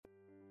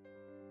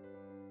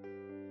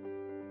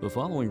The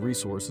following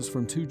resources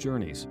from Two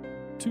Journeys.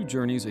 Two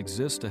Journeys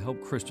exists to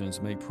help Christians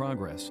make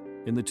progress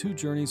in the two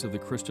journeys of the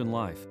Christian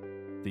life,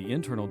 the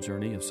internal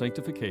journey of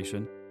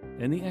sanctification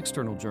and the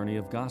external journey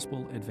of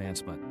gospel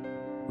advancement.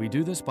 We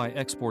do this by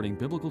exporting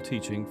biblical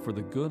teaching for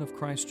the good of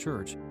Christ's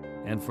church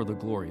and for the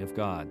glory of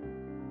God.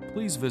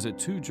 Please visit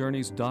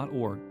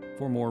twojourneys.org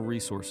for more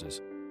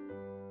resources.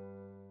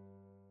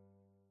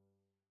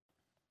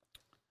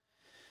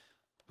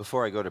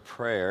 Before I go to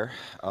prayer,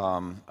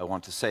 I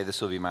want to say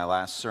this will be my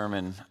last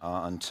sermon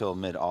until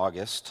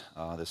mid-August.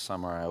 This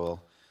summer I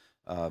will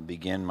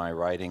begin my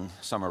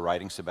summer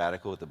writing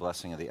sabbatical with the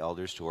blessing of the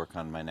elders to work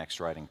on my next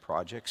writing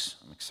projects.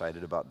 I'm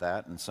excited about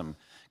that, and some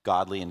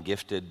godly and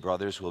gifted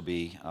brothers will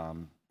be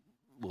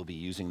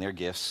using their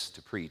gifts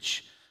to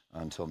preach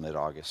until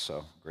mid-August.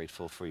 So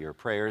grateful for your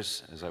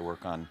prayers as I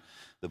work on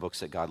the books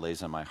that God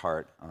lays on my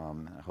heart.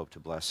 I hope to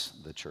bless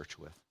the church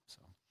with. So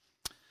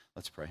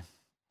let's pray.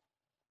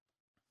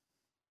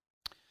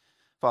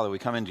 Father, we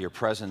come into your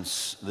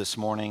presence this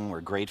morning.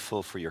 We're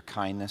grateful for your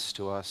kindness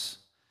to us.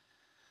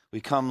 We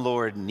come,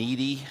 Lord,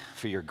 needy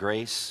for your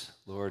grace.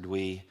 Lord,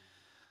 we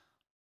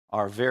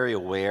are very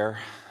aware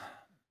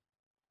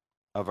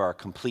of our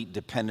complete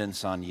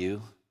dependence on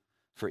you.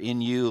 For in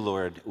you,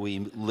 Lord, we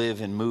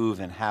live and move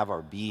and have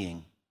our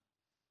being.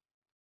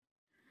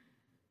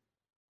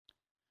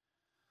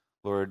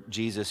 Lord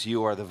Jesus,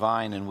 you are the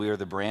vine and we are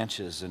the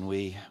branches, and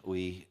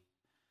we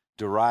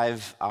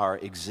derive our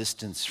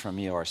existence from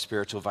you. Our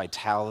spiritual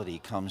vitality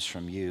comes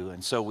from you.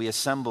 And so we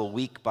assemble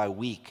week by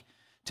week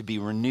to be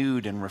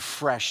renewed and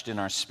refreshed in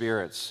our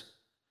spirits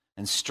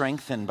and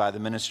strengthened by the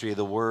ministry of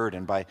the word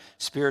and by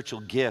spiritual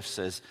gifts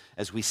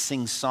as we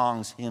sing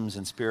songs, hymns,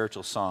 and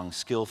spiritual songs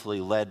skillfully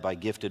led by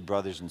gifted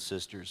brothers and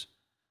sisters.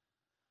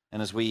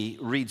 And as we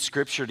read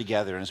scripture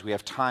together and as we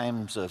have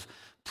times of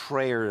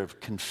prayer, of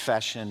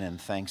confession and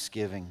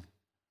thanksgiving.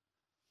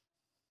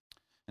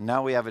 And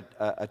now we have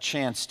a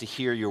chance to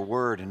hear your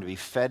word and to be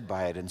fed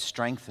by it and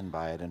strengthened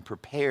by it and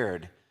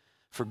prepared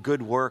for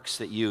good works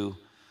that you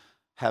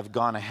have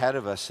gone ahead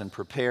of us and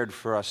prepared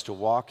for us to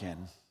walk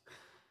in.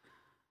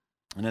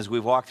 And as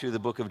we walk through the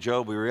book of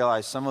Job, we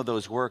realize some of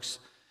those works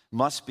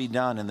must be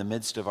done in the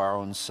midst of our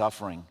own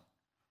suffering,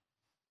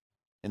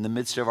 in the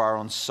midst of our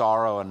own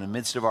sorrow, in the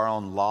midst of our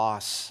own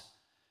loss.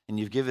 And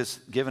you've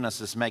given us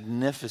this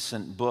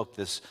magnificent book,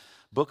 this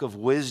book of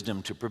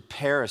wisdom to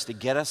prepare us, to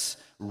get us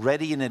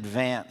ready in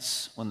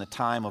advance when the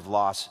time of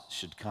loss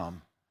should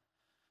come.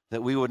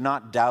 That we would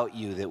not doubt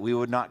you, that we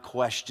would not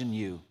question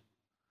you,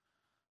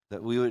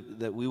 that we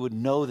would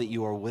know that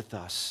you are with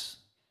us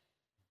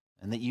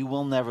and that you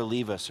will never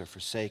leave us or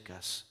forsake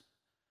us.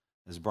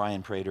 As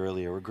Brian prayed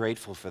earlier, we're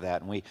grateful for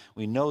that, and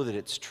we know that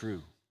it's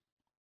true.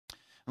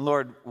 And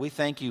Lord, we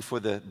thank you for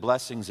the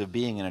blessings of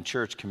being in a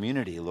church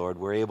community, Lord.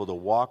 We're able to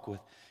walk with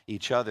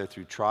each other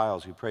through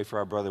trials. We pray for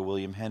our brother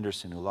William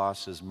Henderson, who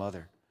lost his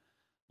mother.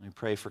 We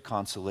pray for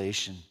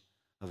consolation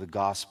of the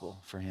gospel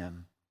for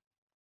him.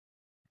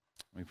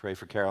 We pray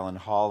for Carolyn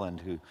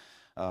Holland, who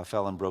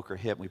fell and broke her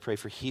hip. We pray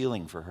for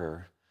healing for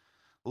her.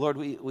 Lord,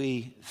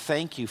 we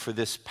thank you for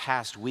this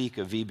past week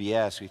of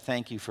VBS. We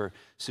thank you for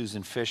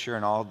Susan Fisher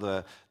and all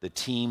the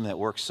team that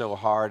worked so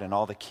hard and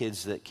all the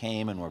kids that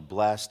came and were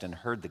blessed and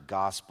heard the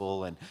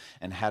gospel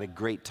and had a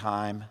great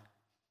time.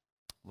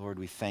 Lord,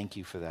 we thank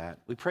you for that.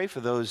 We pray for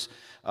those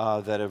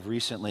that have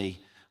recently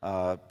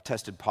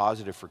tested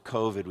positive for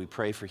COVID. We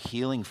pray for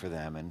healing for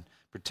them and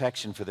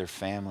protection for their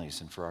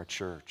families and for our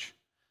church.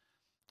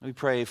 We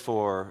pray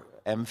for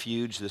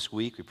MFuge this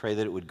week. We pray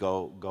that it would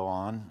go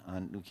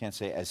on. We can't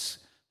say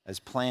as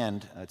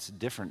planned. It's a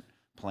different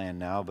plan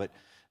now, but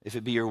if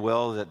it be your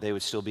will that they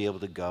would still be able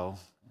to go.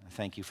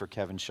 Thank you for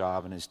Kevin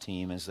Schaub and his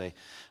team as they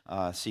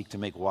seek to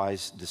make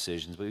wise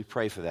decisions. But we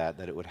pray for that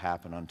it would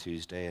happen on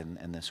Tuesday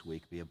and this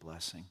week be a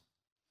blessing.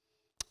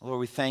 Lord,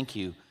 we thank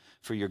you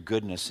for your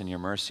goodness and your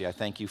mercy. I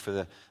thank you for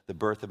the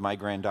birth of my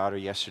granddaughter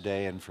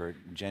yesterday and for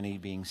Jenny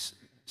being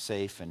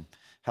safe and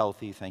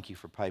healthy. Thank you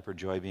for Piper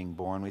Joy being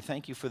born. We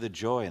thank you for the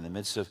joy in the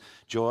midst of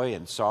joy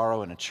and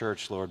sorrow in a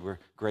church, Lord. We're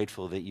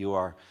grateful that you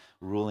are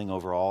ruling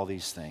over all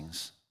these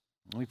things.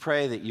 We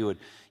pray that you would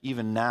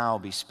even now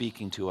be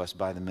speaking to us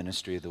by the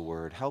ministry of the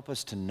word. Help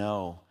us to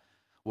know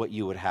what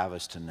you would have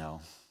us to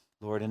know.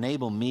 Lord,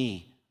 enable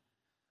me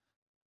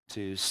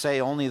to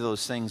say only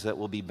those things that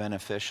will be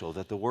beneficial,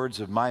 that the words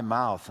of my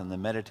mouth and the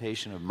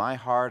meditation of my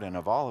heart and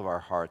of all of our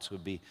hearts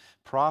would be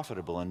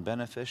profitable and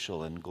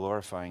beneficial and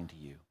glorifying to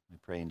you. We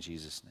pray in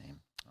Jesus' name.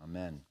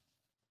 Amen.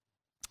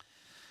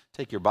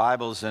 Take your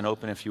Bibles and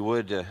open, if you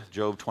would, to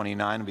Job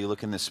 29. We'll be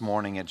looking this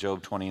morning at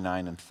Job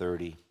 29 and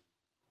 30.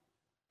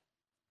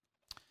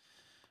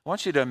 I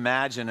want you to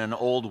imagine an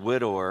old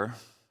widower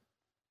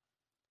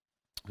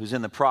who's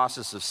in the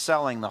process of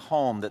selling the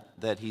home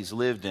that he's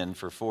lived in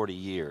for 40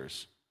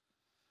 years.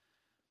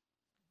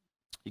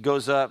 He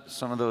goes up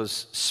some of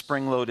those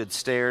spring-loaded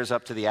stairs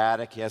up to the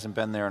attic. He hasn't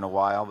been there in a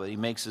while, but he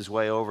makes his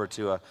way over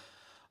to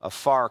a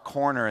far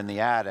corner in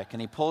the attic,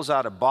 and he pulls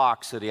out a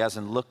box that he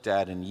hasn't looked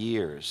at in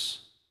years.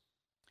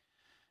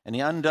 And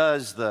he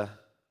undoes the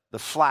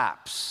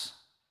flaps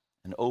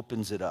and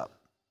opens it up.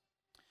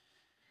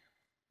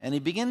 And he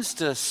begins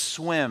to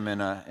swim in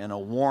a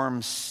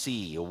warm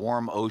sea, a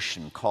warm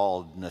ocean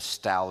called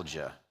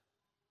nostalgia.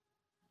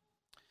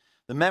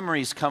 The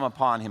memories come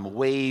upon him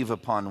wave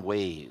upon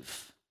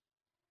wave.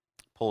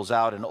 Pulls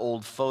out an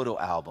old photo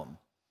album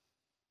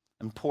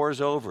and pours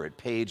over it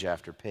page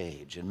after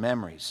page. And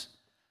memories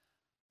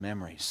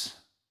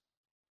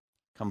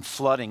come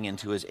flooding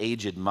into his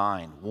aged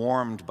mind,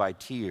 warmed by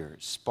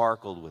tears,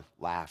 sparkled with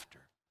laughter.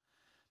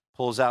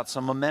 Pulls out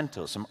some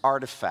mementos, some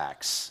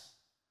artifacts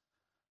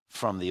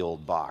from the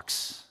old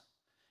box.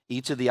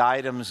 Each of the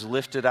items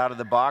lifted out of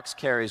the box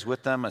carries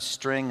with them a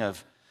string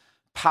of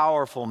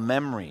powerful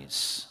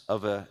memories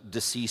of a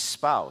deceased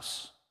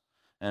spouse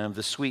and of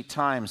the sweet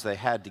times they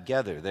had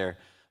together,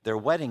 their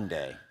wedding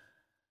day,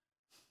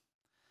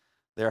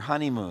 their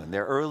honeymoon,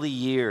 their early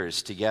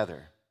years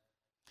together.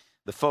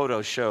 The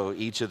photos show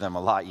each of them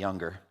a lot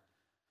younger.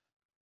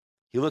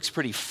 He looks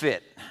pretty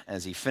fit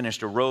as he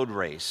finished a road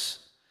race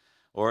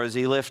or as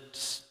he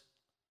lifts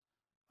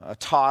a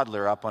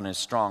toddler up on his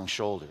strong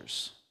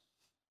shoulders.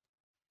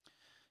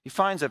 He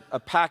finds a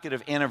packet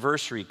of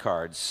anniversary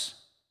cards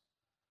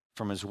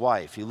from his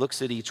wife. He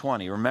looks at each one.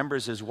 He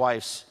remembers his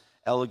wife's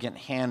elegant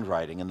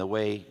handwriting and the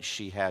way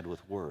she had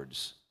with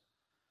words.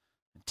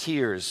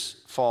 Tears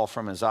fall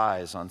from his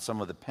eyes on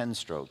some of the pen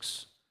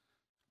strokes,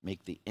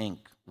 make the ink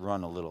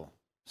run a little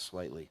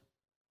slightly.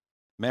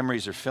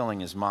 Memories are filling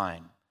his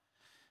mind.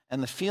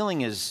 And the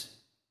feeling is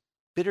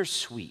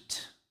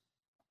bittersweet.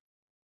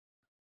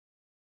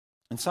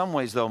 In some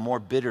ways, though, more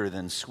bitter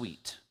than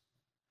sweet.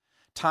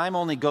 Time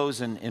only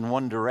goes in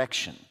one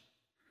direction.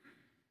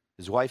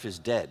 His wife is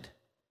dead.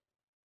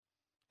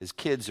 His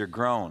kids are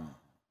grown,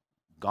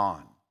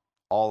 gone,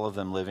 all of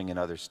them living in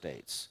other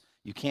states.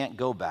 You can't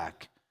go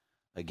back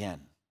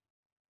again.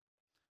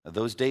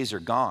 Those days are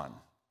gone.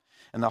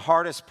 And the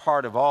hardest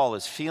part of all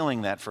is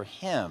feeling that for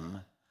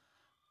him,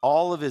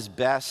 all of his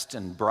best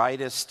and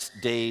brightest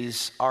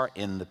days are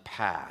in the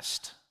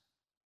past.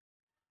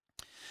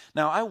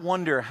 Now, I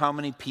wonder how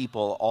many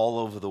people all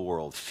over the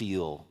world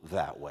feel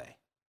that way.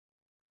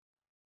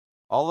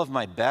 All of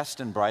my best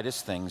and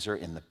brightest things are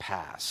in the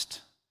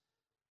past.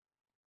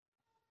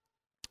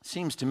 It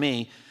seems to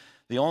me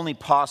the only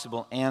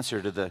possible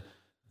answer to the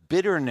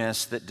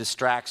bitterness that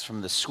distracts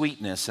from the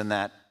sweetness and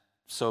that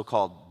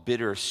so-called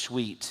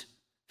bittersweet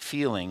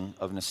feeling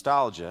of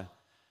nostalgia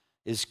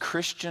is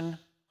Christian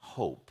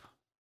hope.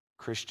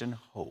 Christian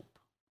hope.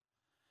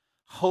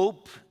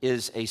 Hope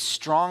is a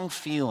strong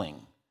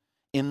feeling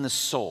in the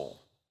soul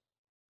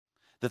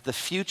that the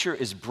future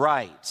is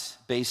bright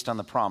based on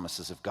the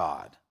promises of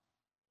God.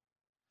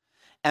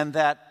 And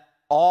that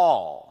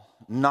all,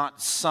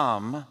 not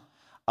some,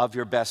 of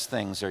your best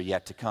things are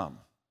yet to come.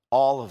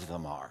 All of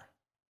them are.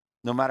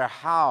 No matter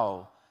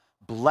how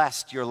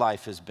blessed your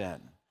life has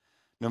been,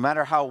 no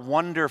matter how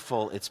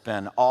wonderful it's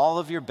been, all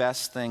of your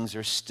best things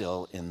are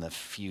still in the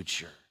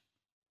future.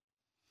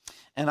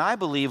 And I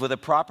believe with a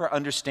proper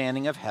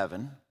understanding of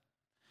heaven,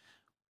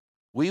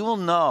 we will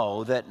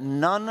know that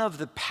none of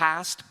the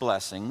past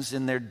blessings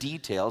in their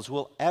details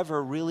will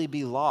ever really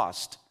be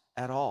lost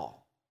at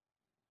all.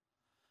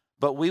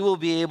 But we will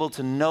be able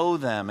to know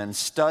them and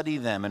study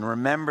them and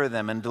remember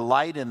them and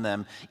delight in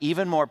them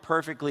even more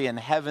perfectly in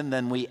heaven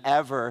than we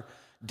ever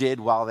did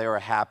while they were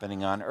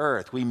happening on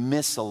earth. We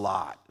miss a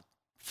lot.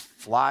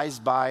 Flies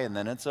by and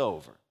then it's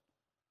over.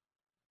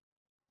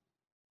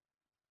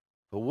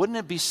 But wouldn't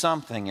it be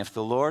something if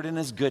the Lord in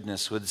His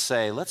goodness would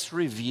say, let's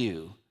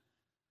review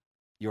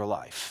your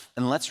life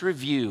and let's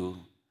review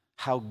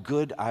how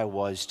good I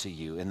was to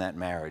you in that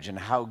marriage and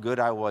how good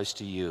I was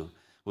to you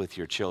with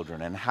your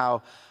children and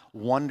how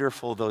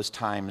wonderful those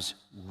times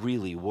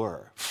really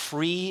were.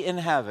 Free in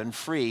heaven,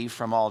 free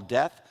from all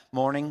death,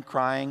 mourning,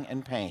 crying,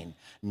 and pain.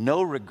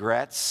 No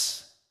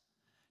regrets,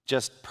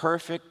 just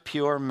perfect,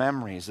 pure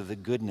memories of the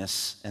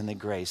goodness and the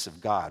grace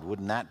of God.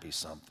 Wouldn't that be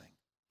something?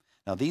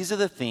 Now, these are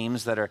the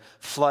themes that are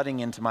flooding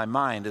into my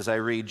mind as I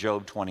read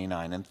Job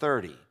 29 and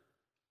 30.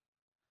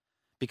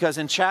 Because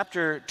in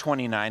chapter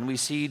 29, we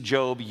see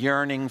Job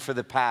yearning for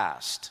the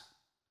past.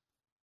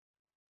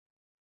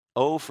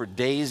 Oh, for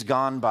days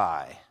gone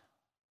by.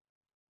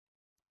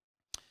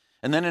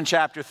 And then in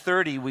chapter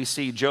 30, we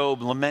see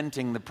Job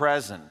lamenting the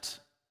present.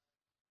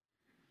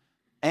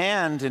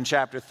 And in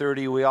chapter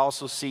 30, we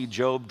also see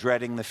Job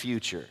dreading the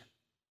future.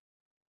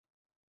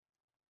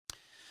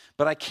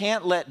 But I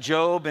can't let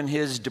Job and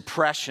his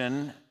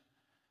depression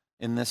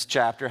in this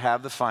chapter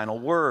have the final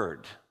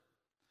word.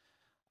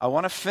 I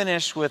want to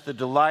finish with the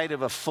delight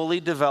of a fully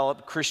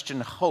developed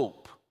Christian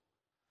hope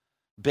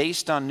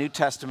based on New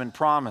Testament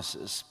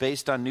promises,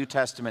 based on New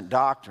Testament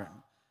doctrine.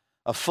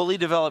 A fully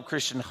developed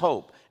Christian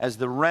hope as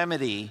the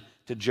remedy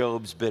to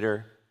Job's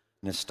bitter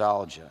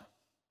nostalgia.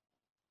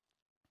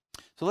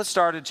 So let's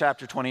start at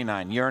chapter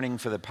 29, yearning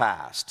for the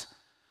past.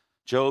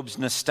 Job's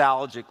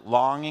nostalgic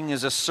longing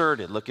is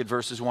asserted. Look at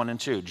verses 1 and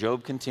 2.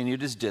 Job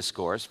continued his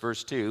discourse.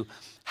 Verse 2,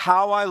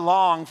 how I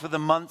long for the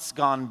months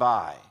gone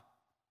by.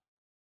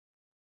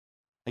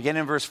 Again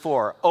in verse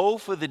 4, oh,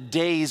 for the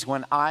days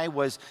when I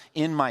was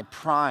in my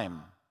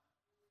prime,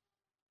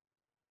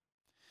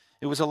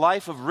 It was a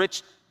life of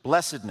rich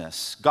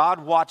blessedness.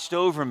 God watched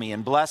over me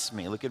and blessed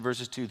me. Look at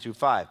verses 2 through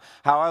 5.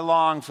 How I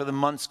long for the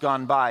months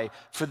gone by,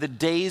 for the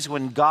days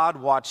when God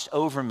watched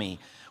over me,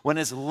 when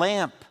his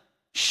lamp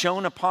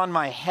shone upon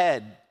my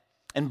head,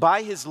 and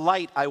by his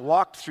light I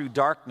walked through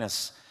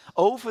darkness.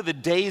 Oh, for the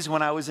days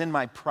when I was in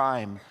my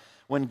prime,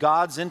 when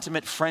God's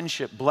intimate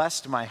friendship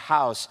blessed my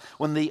house,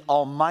 when the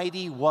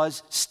Almighty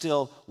was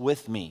still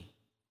with me.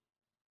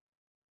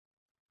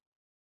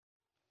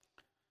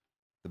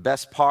 The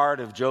best part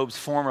of Job's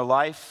former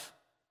life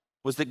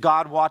was that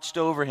God watched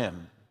over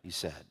him, he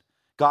said.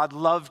 God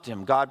loved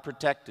him. God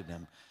protected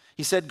him.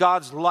 He said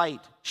God's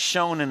light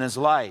shone in his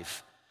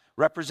life,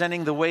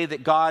 representing the way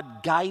that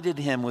God guided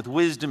him with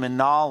wisdom and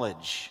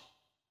knowledge.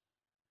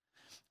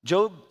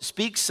 Job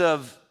speaks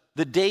of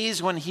the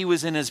days when he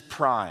was in his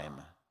prime.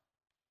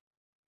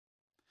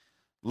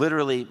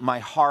 Literally, my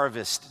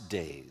harvest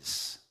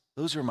days.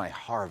 Those are my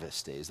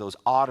harvest days, those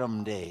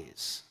autumn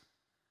days.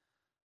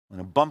 When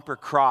a bumper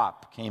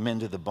crop came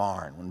into the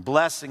barn, when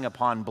blessing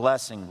upon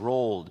blessing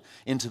rolled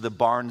into the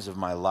barns of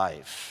my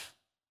life.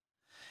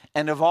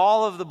 And of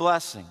all of the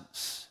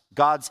blessings,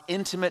 God's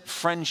intimate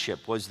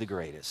friendship was the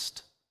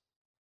greatest.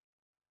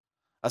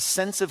 A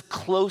sense of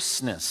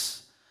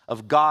closeness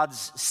of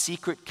God's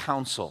secret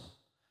counsel,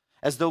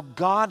 as though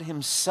God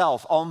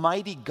himself,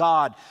 Almighty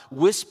God,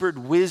 whispered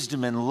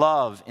wisdom and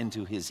love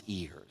into his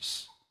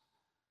ears.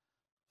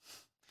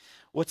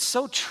 What's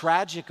so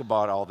tragic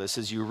about all this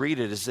as you read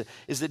it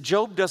is that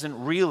Job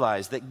doesn't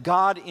realize that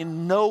God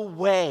in no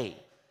way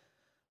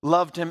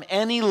loved him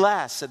any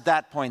less at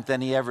that point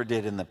than he ever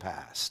did in the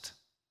past.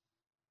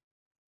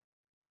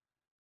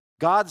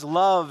 God's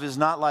love is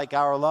not like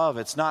our love.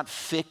 It's not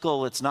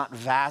fickle. It's not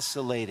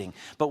vacillating.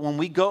 But when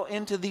we go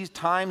into these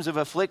times of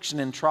affliction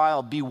and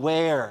trial,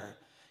 beware.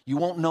 You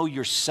won't know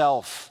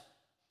yourself.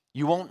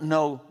 You won't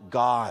know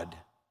God,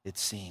 it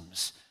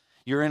seems.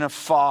 You're in a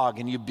fog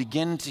and you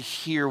begin to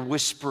hear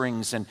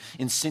whisperings and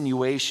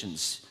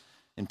insinuations.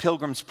 In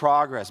Pilgrim's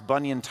Progress,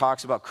 Bunyan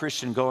talks about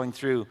Christian going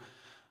through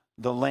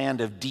the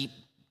land of the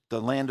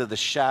land of the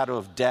shadow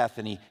of death,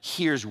 and he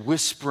hears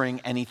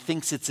whispering and he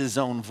thinks it's his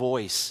own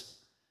voice.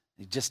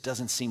 He just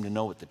doesn't seem to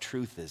know what the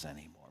truth is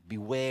anymore.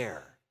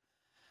 Beware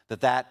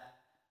that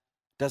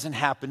doesn't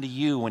happen to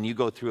you when you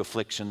go through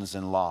afflictions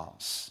and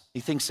loss. He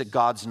thinks that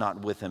God's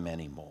not with him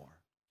anymore.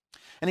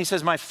 And he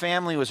says, my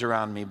family was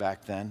around me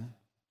back then,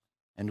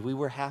 and we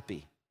were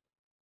happy.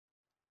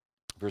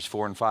 Verse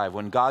 4 and 5,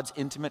 when God's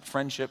intimate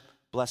friendship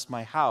blessed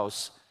my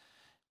house,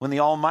 when the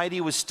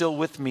Almighty was still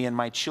with me and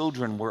my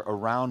children were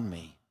around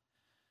me.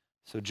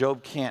 So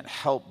Job can't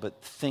help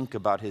but think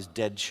about his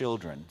dead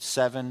children.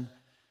 7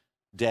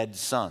 dead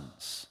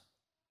sons,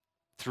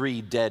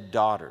 3 dead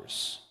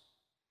daughters.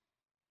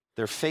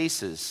 Their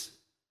faces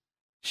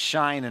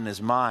shine in his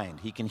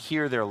mind. He can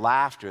hear their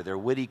laughter, their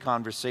witty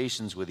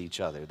conversations with each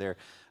other, their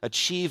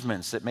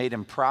achievements that made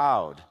him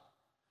proud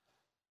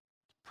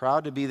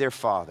to be their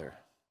father.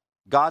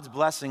 God's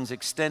blessings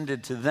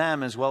extended to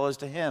them as well as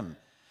to him.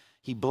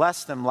 He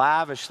blessed them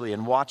lavishly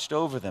and watched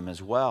over them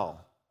as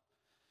well.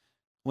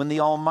 When the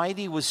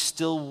Almighty was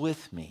still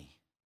with me,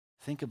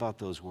 think about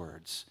those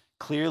words,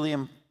 clearly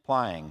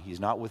implying he's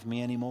not with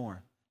me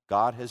anymore.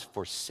 God has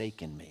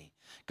forsaken me.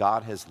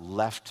 God has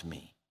left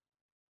me.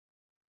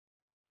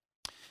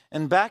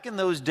 And back in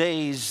those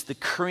days, the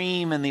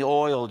cream and the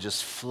oil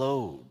just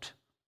flowed.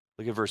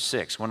 Look at verse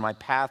 6. When my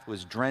path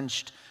was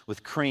drenched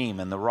with cream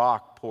and the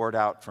rock poured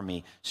out for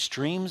me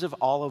streams of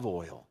olive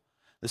oil.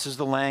 This is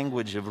the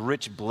language of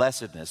rich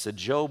blessedness. As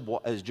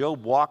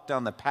Job walked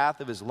down the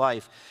path of his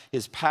life,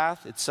 his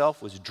path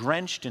itself was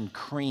drenched in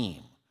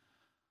cream.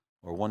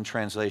 Or one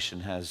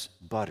translation has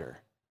butter.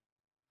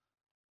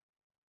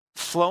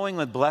 Flowing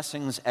with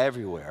blessings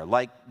everywhere,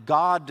 like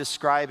God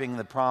describing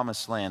the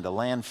promised land, a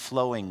land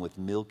flowing with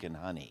milk and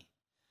honey.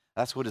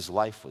 That's what his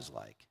life was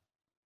like.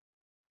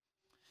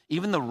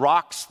 Even the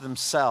rocks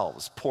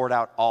themselves poured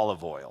out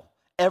olive oil.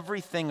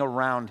 Everything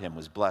around him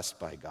was blessed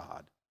by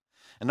God.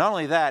 And not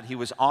only that, he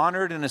was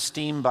honored and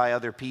esteemed by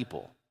other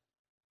people.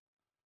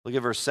 Look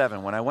at verse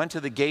 7. When I went to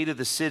the gate of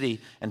the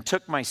city and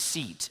took my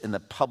seat in the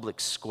public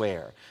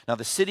square. Now,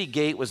 the city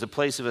gate was a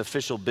place of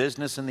official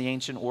business in the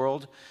ancient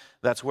world.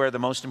 That's where the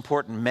most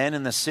important men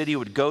in the city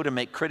would go to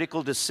make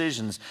critical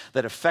decisions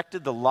that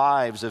affected the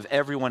lives of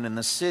everyone in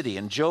the city.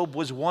 And Job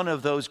was one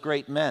of those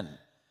great men.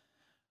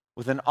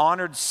 With an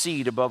honored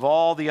seat above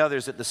all the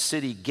others at the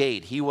city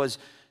gate, he was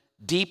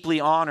deeply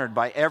honored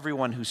by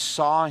everyone who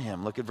saw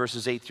him. Look at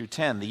verses 8 through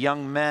 10. The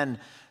young men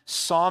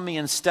saw me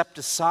and stepped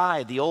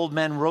aside. The old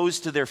men rose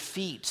to their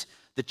feet.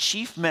 The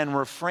chief men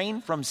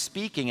refrained from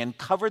speaking and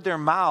covered their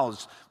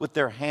mouths with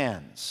their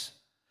hands.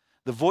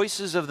 The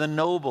voices of the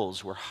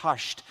nobles were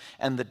hushed,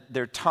 and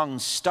their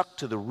tongues stuck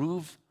to the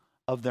roof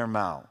of their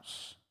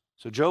mouths.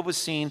 So Job was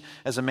seen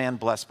as a man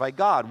blessed by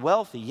God,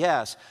 wealthy,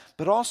 yes,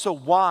 but also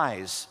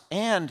wise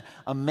and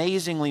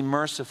amazingly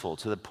merciful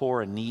to the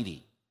poor and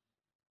needy.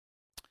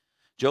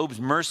 Job's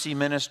mercy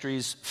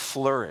ministries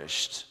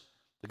flourished.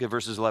 Look at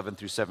verses 11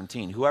 through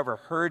 17. Whoever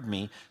heard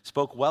me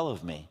spoke well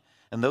of me,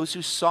 and those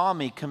who saw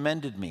me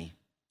commended me.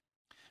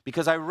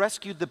 Because I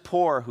rescued the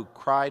poor who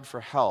cried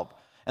for help,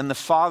 and the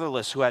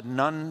fatherless who had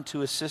none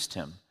to assist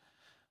him.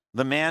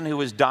 The man who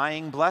was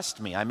dying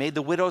blessed me. I made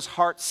the widow's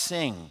heart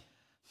sing.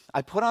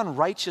 I put on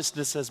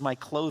righteousness as my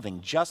clothing.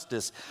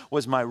 Justice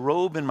was my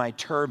robe and my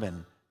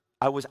turban.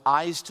 I was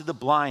eyes to the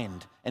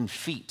blind and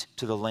feet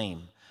to the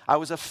lame. I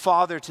was a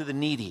father to the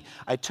needy.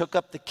 I took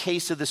up the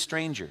case of the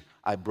stranger.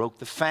 I broke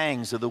the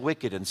fangs of the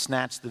wicked and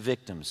snatched the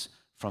victims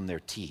from their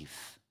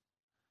teeth.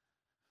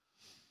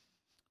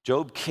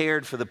 Job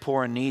cared for the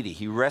poor and needy.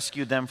 He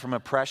rescued them from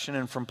oppression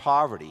and from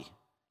poverty.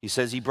 He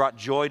says he brought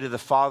joy to the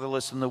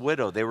fatherless and the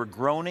widow. They were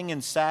groaning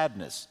in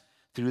sadness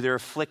through their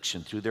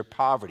affliction, through their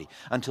poverty,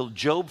 until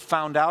Job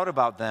found out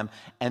about them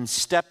and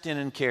stepped in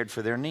and cared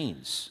for their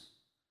needs.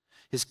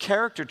 His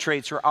character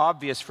traits were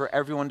obvious for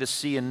everyone to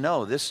see and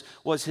know. This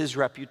was his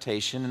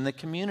reputation in the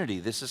community.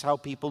 This is how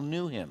people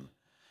knew him.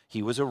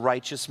 He was a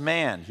righteous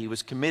man. He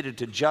was committed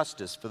to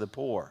justice for the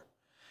poor.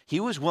 He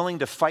was willing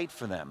to fight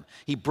for them.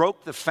 He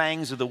broke the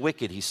fangs of the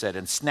wicked, he said,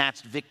 and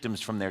snatched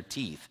victims from their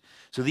teeth.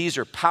 So these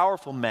are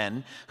powerful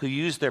men who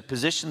use their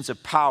positions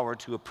of power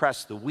to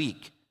oppress the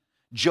weak.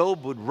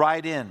 Job would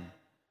ride in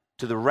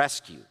to the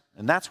rescue,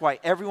 and that's why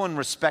everyone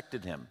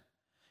respected him.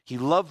 He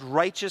loved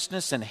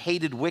righteousness and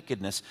hated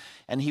wickedness,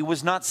 and he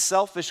was not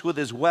selfish with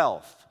his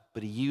wealth,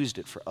 but he used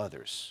it for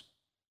others.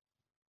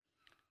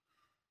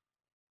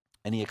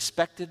 And he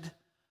expected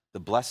the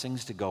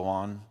blessings to go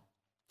on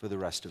for the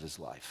rest of his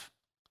life.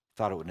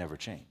 Thought it would never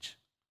change.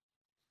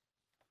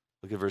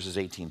 Look at verses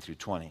 18 through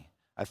 20.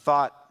 I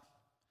thought,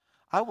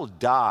 I will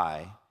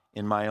die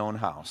in my own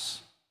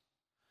house.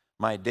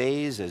 My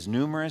days as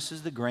numerous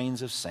as the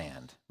grains of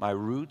sand. My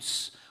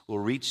roots will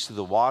reach to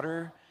the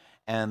water,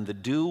 and the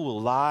dew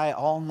will lie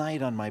all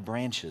night on my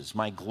branches.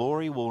 My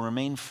glory will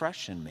remain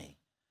fresh in me,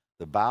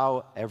 the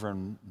bough ever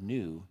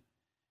new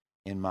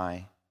in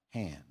my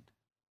hand.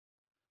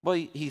 Well,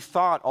 he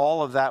thought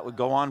all of that would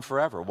go on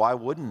forever. Why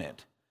wouldn't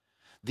it?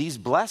 These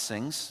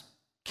blessings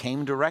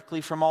came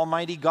directly from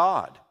Almighty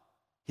God,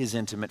 his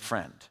intimate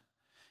friend.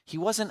 He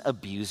wasn't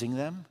abusing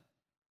them.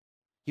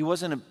 He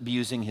wasn't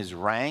abusing his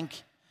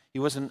rank. He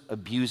wasn't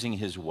abusing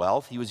his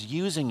wealth. He was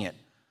using it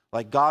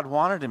like God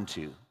wanted him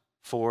to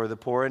for the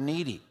poor and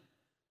needy.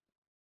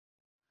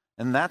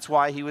 And that's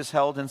why he was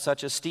held in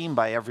such esteem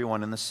by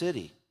everyone in the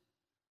city.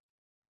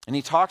 And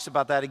he talks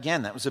about that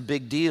again. That was a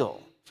big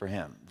deal for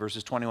him.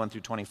 Verses 21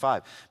 through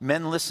 25.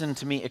 Men listened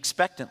to me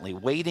expectantly,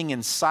 waiting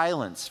in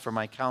silence for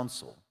my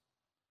counsel.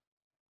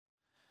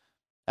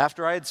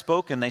 After I had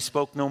spoken, they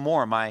spoke no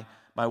more. My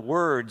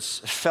words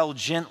fell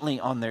gently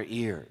on their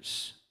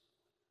ears.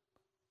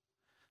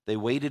 They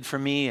waited for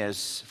me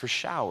as for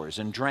showers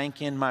and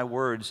drank in my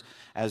words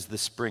as the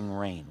spring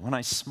rain. When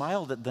I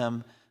smiled at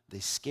them, they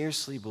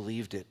scarcely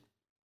believed it.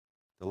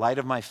 The light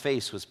of my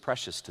face was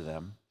precious to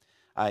them.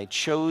 I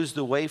chose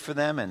the way for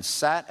them and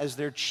sat as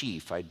their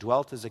chief. I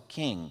dwelt as a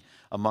king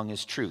among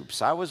his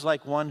troops. I was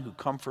like one who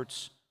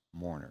comforts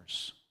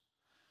mourners.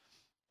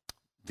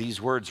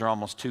 These words are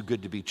almost too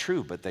good to be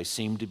true, but they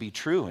seem to be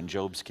true in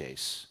Job's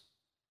case.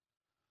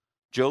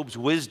 Job's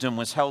wisdom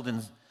was held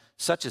in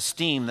such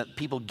esteem that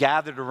people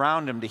gathered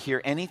around him to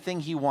hear anything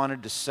he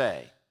wanted to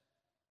say.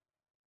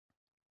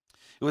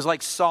 It was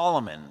like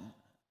Solomon.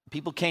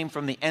 People came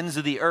from the ends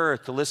of the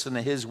earth to listen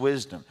to his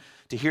wisdom,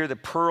 to hear the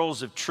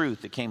pearls of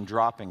truth that came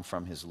dropping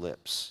from his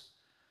lips.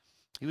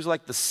 He was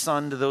like the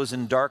sun to those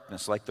in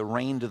darkness, like the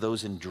rain to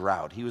those in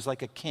drought. He was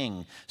like a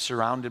king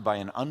surrounded by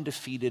an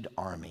undefeated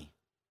army.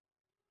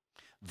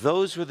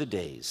 Those were the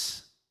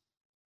days.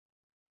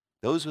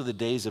 Those were the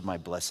days of my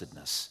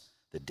blessedness,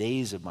 the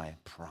days of my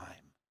prime.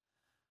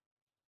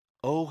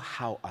 Oh,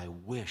 how I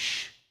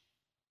wish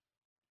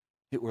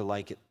it were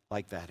like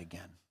that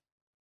again.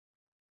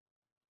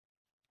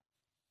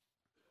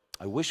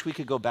 I wish we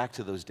could go back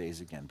to those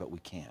days again, but we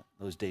can't.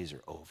 Those days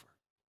are over.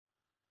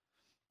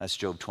 That's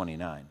Job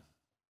 29.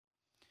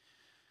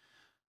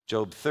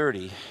 Job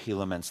 30, he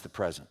laments the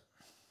present.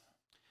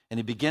 And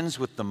he begins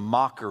with the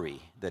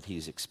mockery that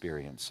he's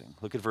experiencing.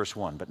 Look at verse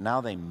 1. But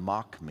now they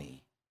mock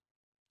me.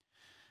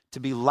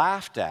 To be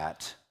laughed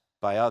at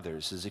by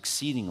others is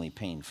exceedingly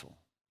painful.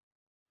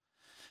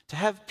 To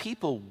have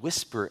people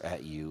whisper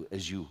at you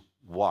as you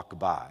walk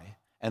by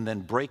and then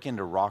break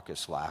into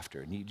raucous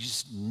laughter, and you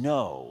just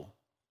know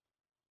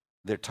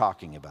they're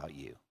talking about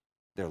you.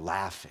 They're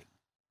laughing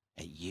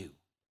at you.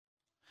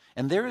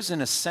 And there is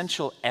an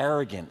essential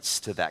arrogance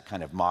to that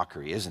kind of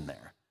mockery, isn't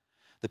there?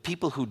 The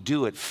people who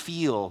do it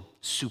feel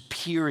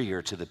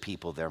superior to the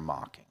people they're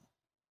mocking.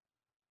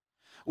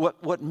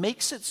 What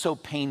makes it so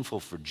painful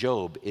for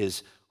Job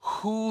is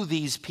who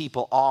these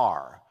people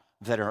are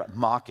that are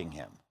mocking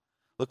him.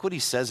 Look what he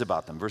says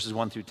about them, verses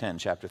 1 through 10,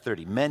 chapter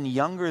 30. Men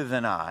younger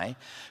than I,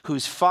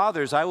 whose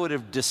fathers I would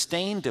have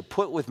disdained to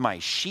put with my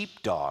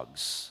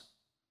sheepdogs.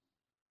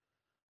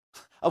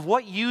 Of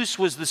what use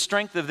was the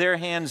strength of their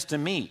hands to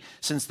me,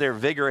 since their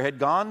vigor had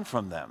gone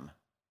from them?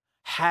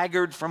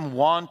 Haggard from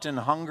want and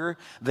hunger,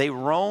 they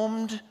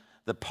roamed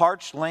the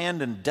parched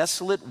land and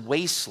desolate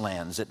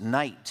wastelands at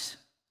night.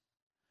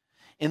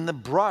 In the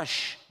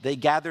brush, they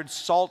gathered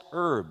salt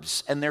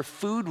herbs, and their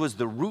food was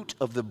the root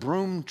of the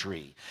broom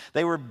tree.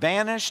 They were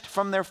banished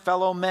from their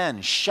fellow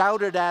men,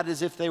 shouted at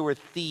as if they were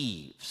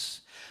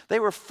thieves. They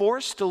were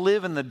forced to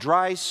live in the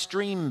dry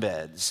stream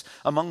beds,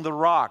 among the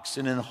rocks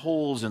and in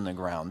holes in the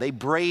ground. They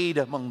brayed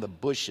among the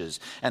bushes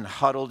and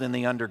huddled in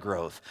the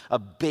undergrowth, a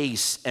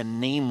base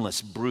and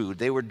nameless brood.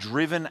 They were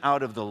driven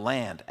out of the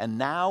land, and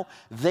now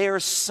their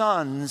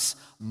sons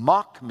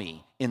mock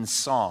me in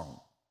song.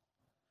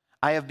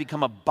 I have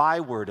become a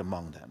byword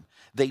among them.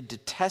 They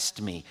detest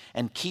me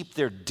and keep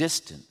their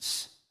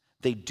distance.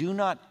 They do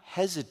not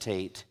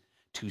hesitate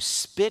to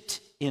spit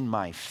in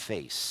my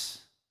face.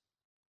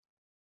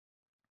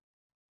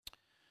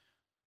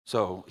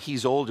 So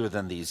he's older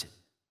than these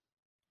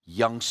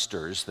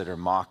youngsters that are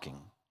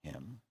mocking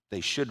him. They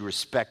should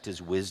respect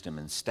his wisdom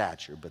and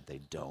stature, but they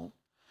don't.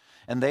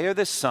 And they are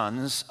the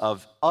sons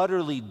of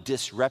utterly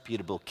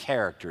disreputable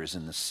characters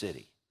in the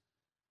city.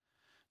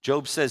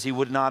 Job says he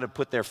would not have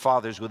put their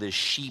fathers with his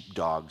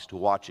sheepdogs to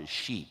watch his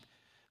sheep.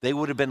 They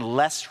would have been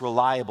less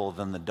reliable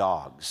than the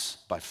dogs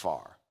by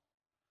far.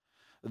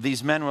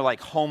 These men were like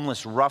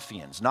homeless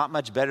ruffians, not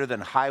much better than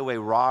highway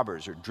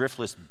robbers or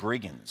driftless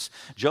brigands.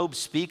 Job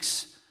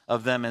speaks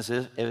of them as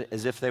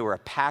if they were a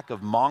pack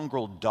of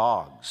mongrel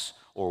dogs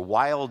or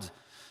wild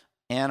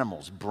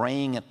animals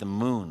braying at the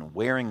moon,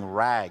 wearing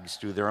rags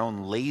through their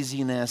own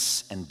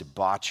laziness and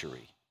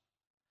debauchery.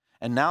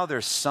 And now their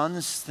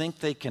sons think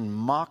they can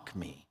mock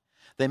me.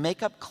 They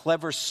make up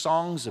clever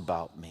songs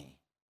about me.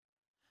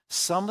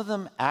 Some of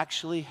them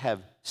actually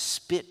have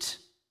spit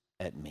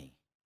at me.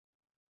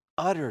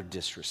 Utter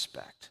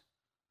disrespect.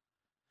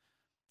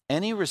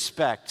 Any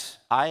respect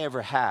I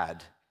ever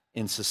had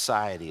in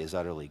society is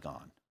utterly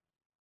gone.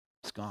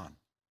 It's gone.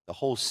 The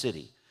whole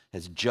city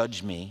has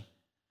judged me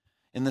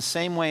in the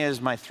same way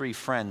as my three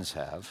friends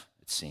have,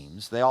 it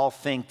seems. They all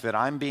think that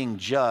I'm being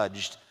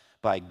judged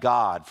by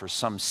God for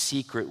some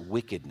secret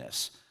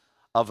wickedness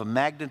of a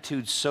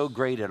magnitude so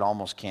great it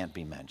almost can't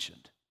be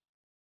mentioned.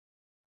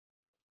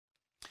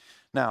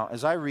 Now,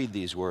 as I read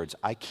these words,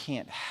 I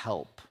can't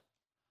help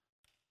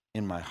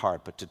in my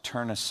heart but to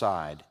turn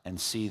aside and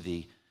see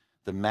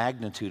the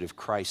magnitude of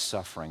Christ's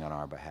suffering on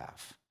our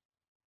behalf.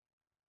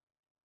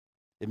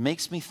 It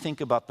makes me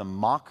think about the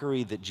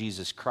mockery that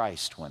Jesus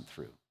Christ went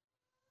through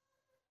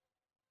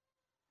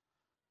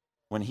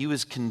when he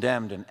was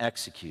condemned and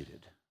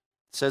executed.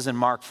 It says in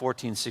Mark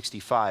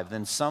 14:65,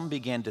 then some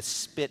began to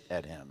spit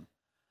at him.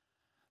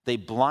 They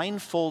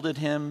blindfolded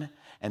him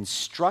and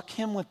struck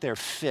him with their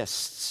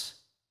fists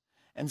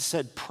and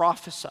said,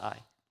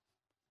 prophesy.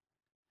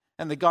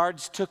 And the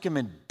guards took him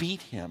and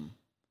beat him.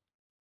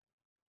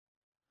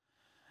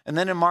 And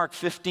then in Mark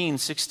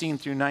 15:16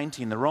 through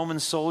 19, the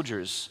Roman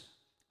soldiers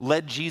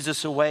led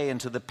Jesus away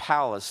into the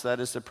palace, that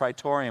is the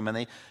praetorium, and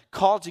they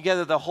called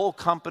together the whole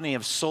company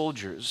of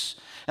soldiers,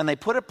 and they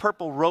put a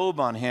purple robe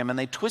on him, and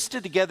they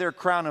twisted together a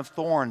crown of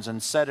thorns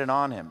and set it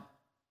on him.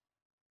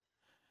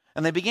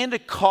 And they began to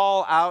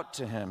call out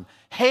to him,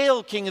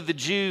 "Hail, King of the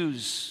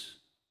Jews!"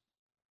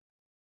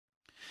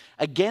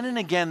 Again and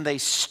again they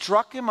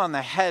struck him on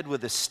the head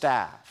with a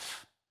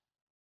staff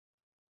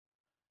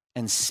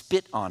and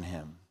spit on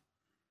him.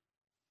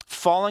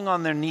 Falling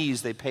on their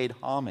knees, they paid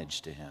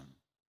homage to him.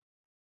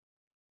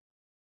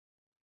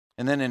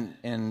 And then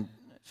in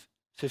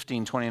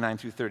 15:29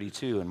 through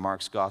 32 in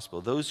Mark's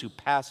gospel, those who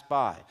passed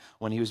by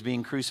when he was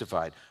being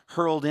crucified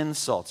hurled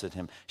insults at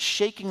him,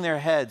 shaking their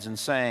heads and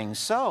saying,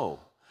 "So,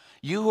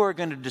 you who are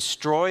going to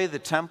destroy the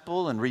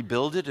temple and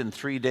rebuild it in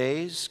 3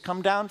 days,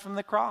 come down from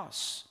the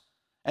cross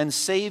and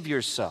save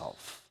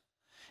yourself."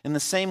 In the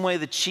same way,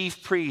 the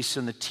chief priests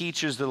and the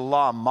teachers of the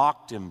law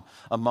mocked him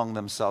among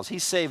themselves. He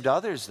saved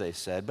others, they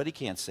said, but he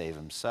can't save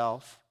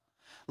himself.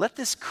 Let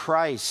this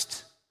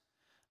Christ,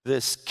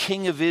 this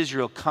King of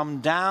Israel, come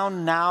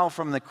down now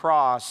from the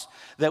cross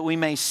that we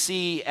may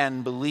see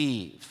and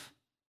believe.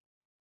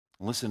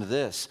 Listen to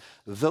this.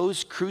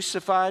 Those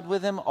crucified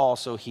with him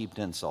also heaped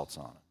insults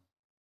on him.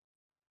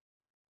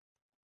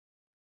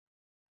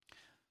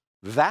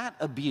 That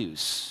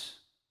abuse,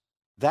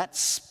 that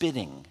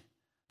spitting,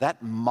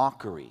 that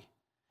mockery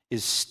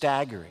is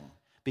staggering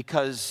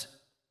because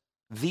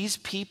these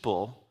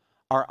people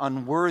are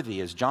unworthy,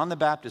 as John the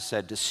Baptist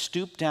said, to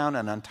stoop down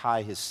and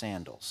untie his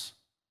sandals.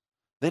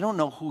 They don't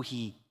know who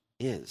he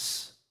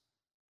is.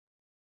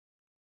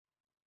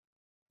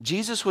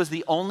 Jesus was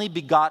the only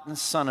begotten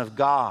Son of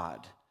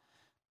God.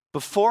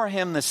 Before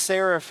him, the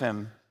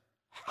seraphim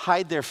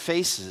hide their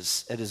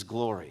faces at his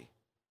glory.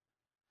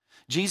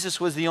 Jesus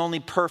was the only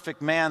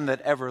perfect man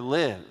that ever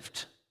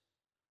lived.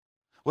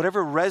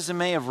 Whatever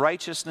resume of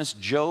righteousness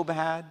Job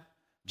had,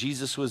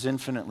 Jesus was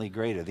infinitely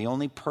greater. The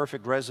only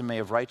perfect resume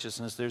of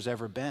righteousness there's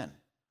ever been.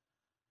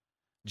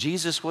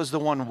 Jesus was the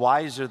one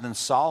wiser than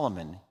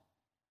Solomon.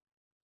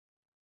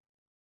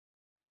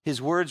 His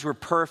words were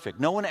perfect.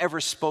 No one ever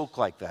spoke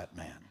like that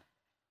man.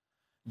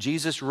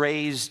 Jesus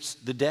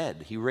raised the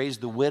dead. He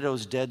raised the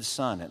widow's dead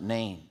son at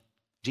Nain.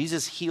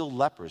 Jesus healed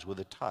lepers with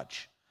a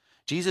touch.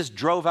 Jesus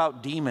drove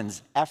out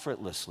demons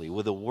effortlessly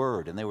with a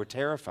word, and they were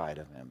terrified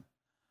of him.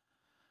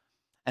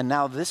 And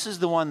now this is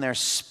the one they're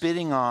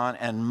spitting on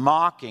and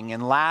mocking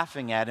and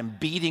laughing at and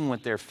beating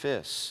with their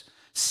fists,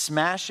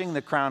 smashing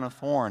the crown of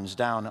thorns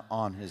down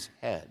on his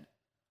head.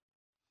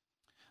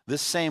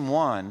 This same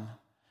one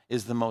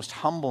is the most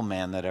humble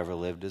man that ever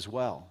lived as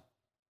well.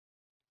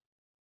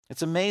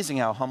 It's amazing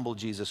how humble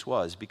Jesus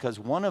was, because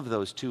one of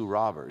those two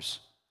robbers,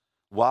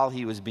 while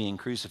he was being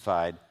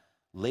crucified,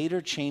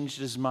 later changed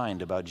his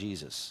mind about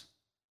Jesus.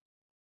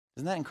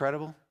 Isn't that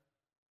incredible?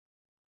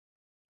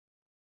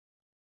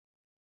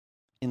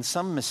 In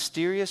some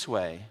mysterious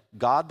way,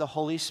 God the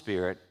Holy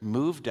Spirit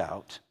moved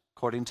out,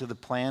 according to the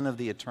plan of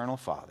the eternal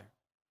Father,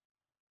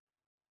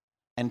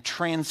 and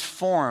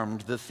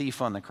transformed the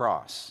thief on the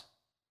cross.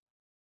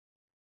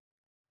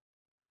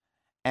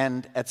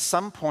 And at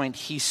some point,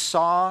 he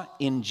saw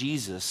in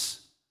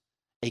Jesus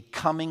a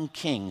coming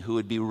king who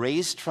would be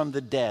raised from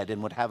the dead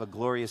and would have a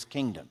glorious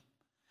kingdom.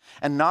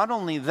 And not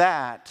only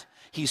that,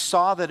 he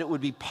saw that it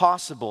would be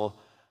possible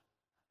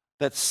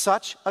that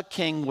such a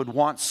king would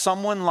want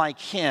someone like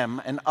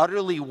him, an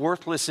utterly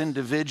worthless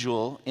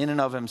individual in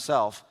and of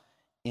himself,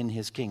 in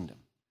his kingdom.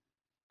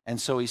 And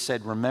so he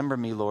said, "Remember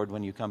me, Lord,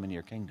 when you come into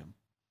your kingdom."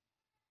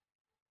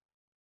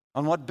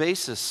 On what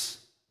basis?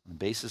 On the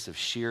basis of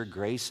sheer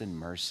grace and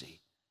mercy.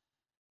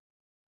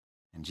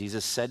 And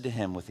Jesus said to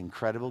him with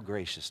incredible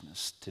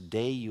graciousness,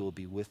 "Today you will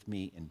be with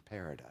me in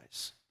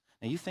paradise."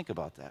 Now you think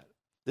about that.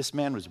 This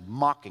man was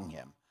mocking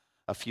him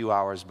a few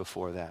hours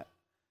before that.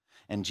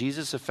 And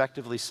Jesus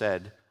effectively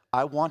said,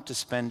 "I want to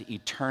spend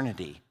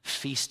eternity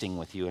feasting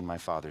with you in my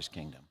Father's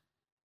kingdom."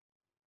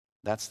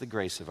 That's the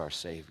grace of our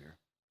Savior.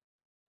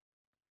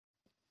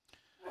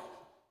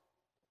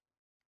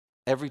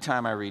 Every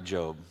time I read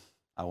Job,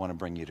 I want to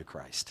bring you to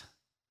Christ.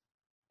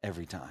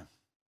 Every time.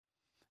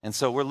 And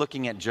so we're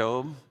looking at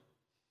Job,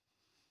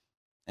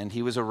 and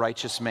he was a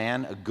righteous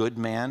man, a good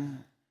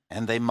man,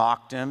 and they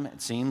mocked him,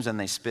 it seems, and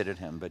they spit at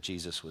him, but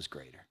Jesus was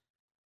greater.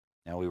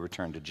 Now we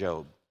return to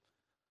Job.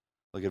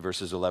 Look at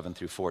verses 11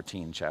 through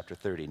 14, chapter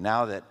 30.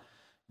 Now that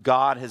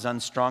God has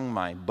unstrung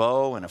my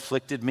bow and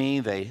afflicted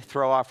me, they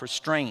throw off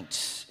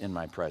restraint in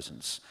my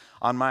presence.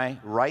 On my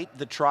right,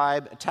 the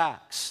tribe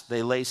attacks.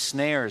 They lay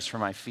snares for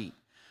my feet.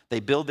 They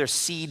build their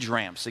siege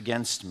ramps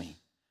against me.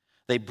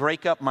 They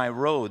break up my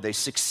road. They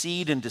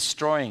succeed in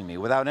destroying me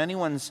without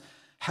anyone's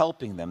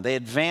helping them. They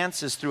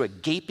advance as through a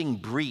gaping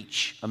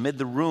breach. Amid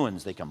the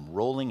ruins, they come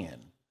rolling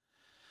in.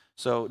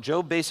 So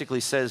Job basically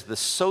says the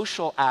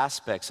social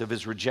aspects of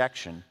his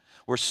rejection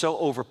were so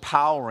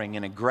overpowering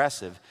and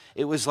aggressive,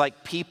 it was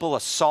like people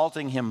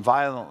assaulting him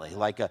violently,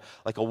 like a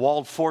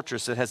walled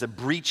fortress that has a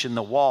breach in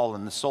the wall,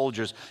 and the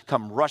soldiers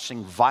come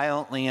rushing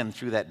violently in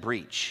through that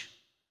breach.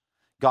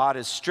 God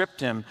has stripped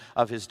him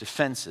of his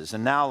defenses,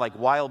 and now, like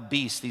wild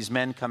beasts, these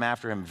men come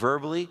after him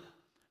verbally.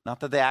 Not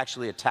that they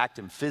actually attacked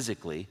him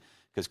physically,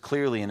 because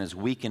clearly in his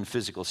weakened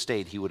physical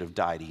state, he would have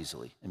died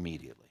easily,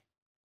 immediately.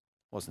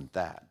 It wasn't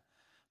that.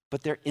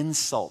 But their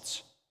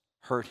insults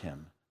hurt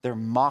him. Their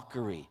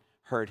mockery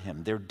hurt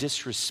him. Their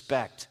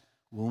disrespect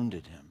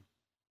wounded him.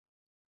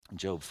 And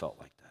Job felt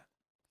like that.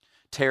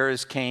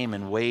 Terrors came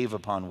in wave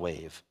upon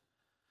wave.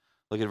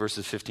 Look at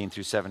verses 15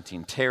 through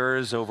 17.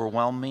 Terrors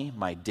overwhelm me.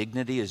 My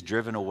dignity is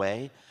driven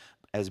away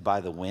as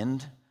by the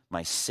wind.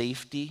 My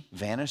safety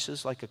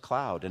vanishes like a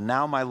cloud. And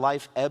now my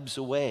life ebbs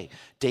away.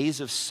 Days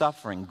of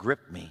suffering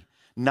grip me.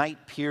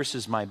 Night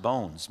pierces my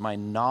bones. My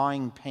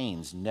gnawing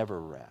pains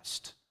never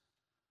rest.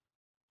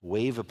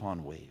 Wave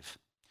upon wave.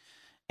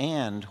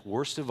 And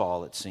worst of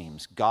all, it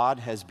seems, God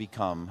has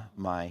become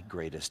my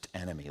greatest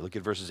enemy. Look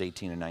at verses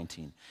 18 and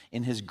 19.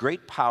 In his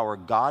great power,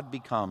 God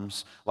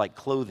becomes like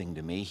clothing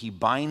to me. He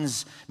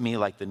binds me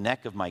like the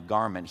neck of my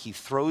garment. He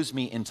throws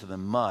me into the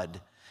mud,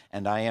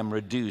 and I am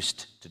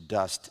reduced to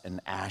dust and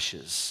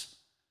ashes.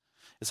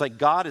 It's like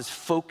God is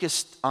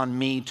focused on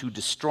me to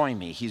destroy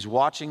me. He's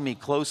watching me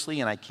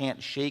closely, and I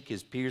can't shake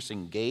his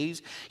piercing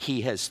gaze.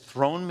 He has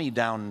thrown me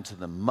down into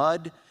the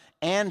mud,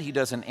 and he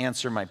doesn't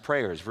answer my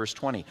prayers. Verse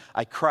 20,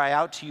 I cry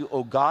out to you,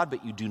 O God,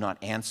 but you do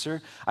not answer.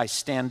 I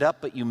stand up,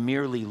 but you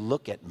merely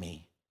look at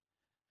me.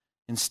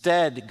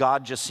 Instead,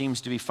 God just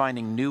seems to be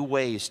finding new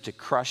ways to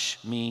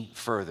crush me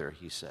further,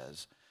 he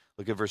says.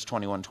 Look at verse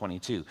 21,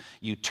 22.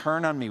 You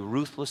turn on me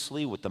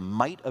ruthlessly. With the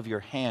might of your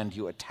hand,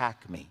 you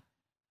attack me.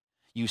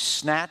 You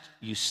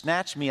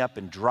snatch me up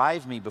and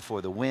drive me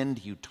before the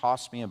wind. You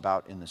toss me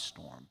about in the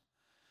storm.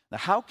 Now,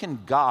 how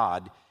can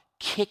God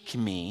kick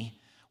me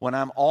when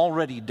I'm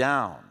already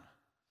down?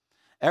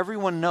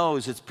 Everyone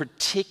knows it's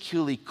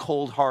particularly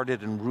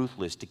cold-hearted and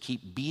ruthless to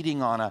keep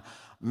beating on a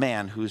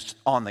man who's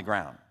on the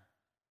ground.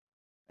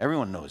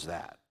 Everyone knows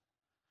that.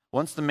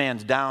 Once the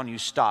man's down, you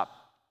stop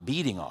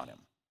beating on him.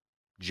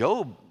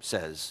 Job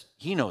says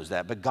he knows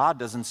that, but God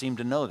doesn't seem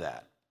to know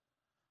that.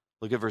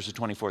 Look at verses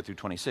 24 through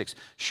 26.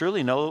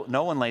 Surely no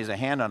one lays a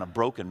hand on a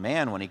broken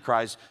man when he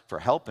cries for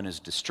help in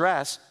his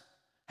distress.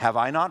 Have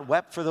I not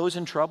wept for those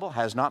in trouble?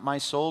 Has not my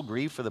soul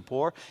grieved for the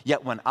poor?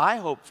 Yet when I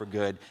hoped for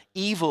good,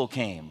 evil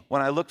came.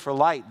 When I looked for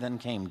light, then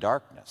came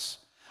darkness.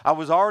 I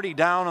was already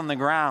down on the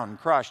ground,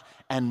 crushed,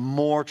 and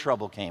more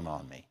trouble came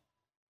on me.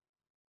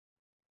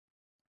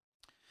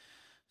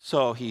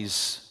 So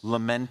he's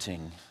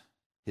lamenting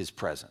his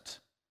present.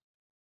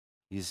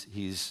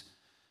 He's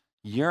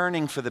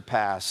yearning for the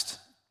past,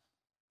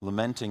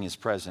 lamenting his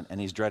present,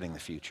 and he's dreading the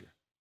future.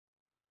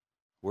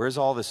 Where's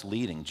all this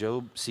leading?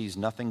 Job sees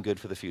nothing good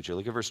for the future.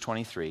 Look at verse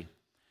 23. It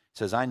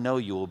says, I know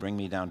you will bring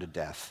me down to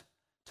death,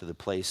 to the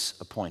place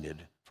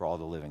appointed for all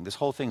the living. This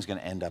whole thing's going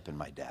to end up in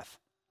my death.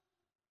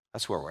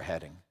 That's where we're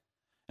heading.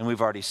 And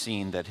we've already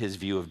seen that his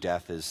view of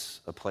death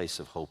is a place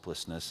of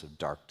hopelessness, of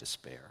dark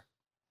despair.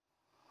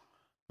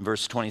 In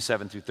verse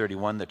 27 through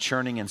 31, the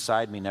churning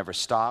inside me never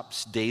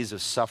stops. Days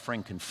of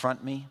suffering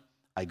confront me.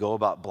 I go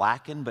about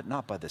blackened, but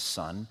not by the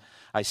sun.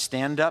 I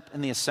stand up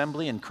in the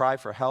assembly and cry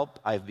for help.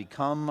 I have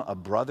become a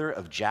brother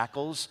of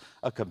jackals,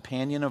 a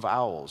companion of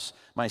owls.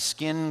 My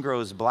skin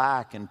grows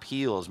black and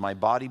peels. My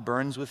body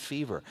burns with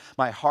fever.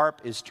 My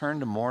harp is turned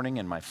to mourning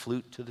and my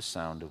flute to the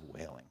sound of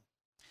wailing.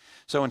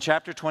 So in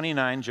chapter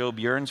 29, Job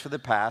yearns for the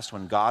past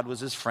when God was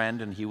his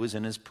friend and he was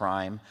in his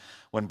prime,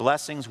 when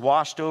blessings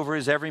washed over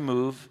his every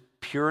move,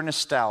 pure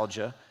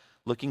nostalgia,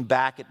 looking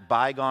back at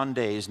bygone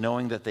days,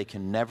 knowing that they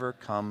can never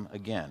come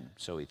again,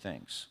 so he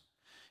thinks.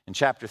 In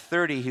chapter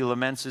 30, he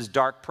laments his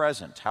dark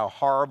present, how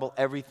horrible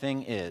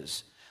everything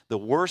is, the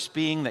worst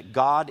being that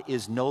God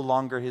is no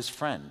longer his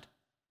friend,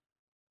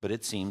 but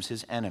it seems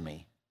his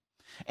enemy.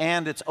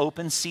 And it's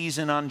open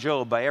season on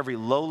Job by every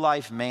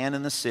low-life man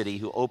in the city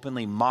who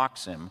openly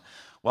mocks him,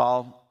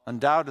 while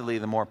undoubtedly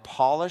the more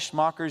polished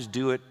mockers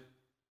do it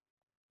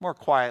more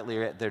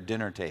quietly at their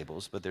dinner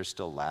tables, but they're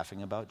still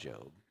laughing about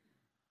Job.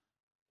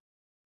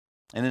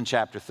 And in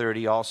chapter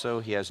 30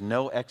 also, he has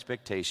no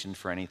expectation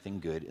for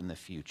anything good in the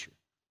future,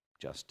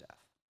 just death.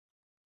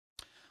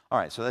 All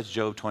right, so that's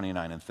Job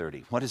 29 and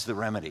 30. What is the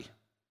remedy?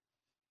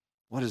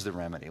 What is the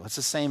remedy? Well, it's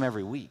the same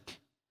every week.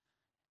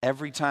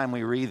 Every time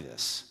we read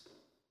this.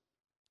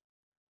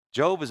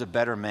 Job is a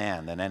better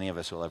man than any of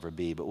us will ever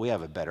be, but we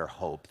have a better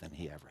hope than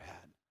he ever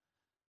had.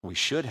 We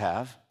should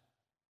have.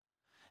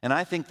 And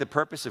I think the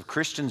purpose of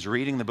Christians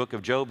reading the book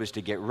of Job is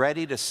to get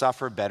ready to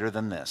suffer better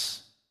than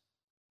this.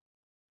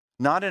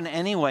 Not in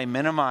any way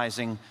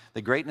minimizing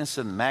the greatness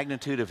and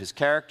magnitude of his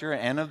character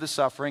and of the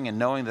suffering, and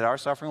knowing that our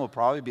suffering will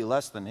probably be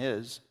less than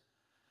his.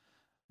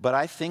 But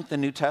I think the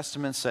New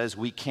Testament says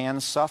we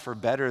can suffer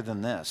better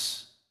than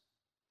this.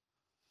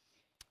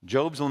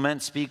 Job's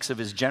lament speaks of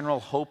his general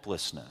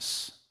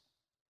hopelessness.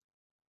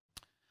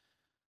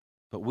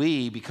 But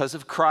we, because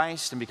of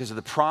Christ and because of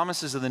the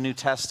promises of the New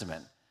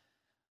Testament,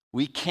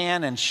 we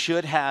can and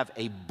should have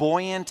a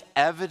buoyant,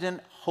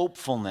 evident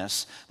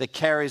hopefulness that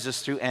carries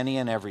us through any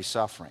and every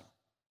suffering.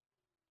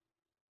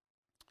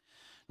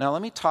 Now,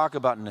 let me talk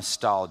about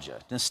nostalgia.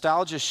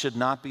 Nostalgia should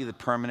not be the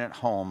permanent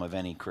home of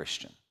any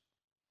Christian.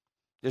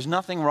 There's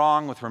nothing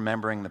wrong with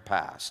remembering the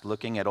past,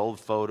 looking at old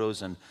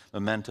photos and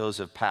mementos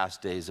of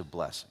past days of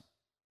blessing.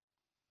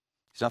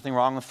 There's nothing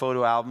wrong with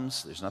photo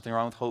albums. There's nothing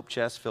wrong with hope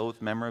chests filled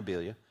with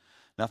memorabilia.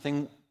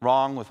 Nothing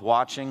wrong with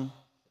watching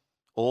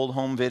old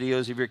home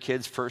videos of your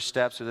kids' first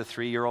steps or the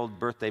 3-year-old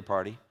birthday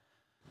party.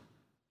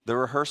 The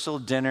rehearsal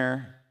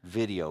dinner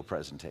video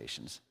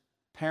presentations.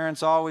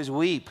 Parents always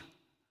weep.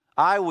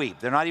 I weep.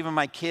 They're not even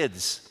my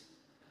kids.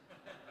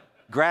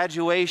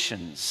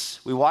 Graduations.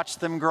 We watch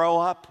them grow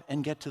up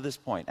and get to this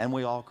point, and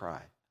we all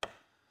cry.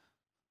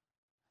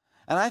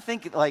 And I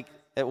think, like,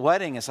 at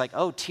wedding, it's like,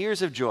 oh,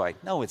 tears of joy.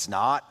 No, it's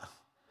not.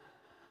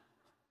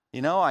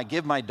 You know, I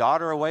give my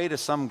daughter away to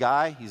some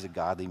guy. He's a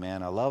godly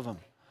man. I love him.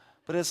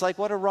 But it's like,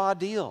 what a raw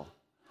deal.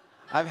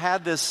 I've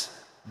had this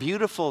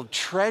beautiful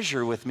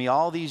treasure with me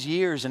all these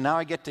years, and now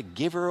I get to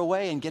give her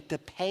away and get to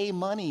pay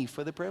money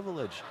for the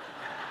privilege.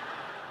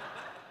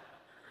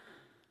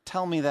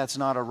 Tell me that's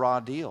not a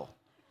raw deal.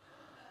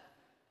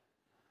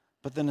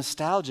 But the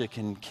nostalgia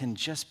can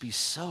just be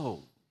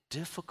so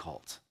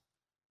difficult.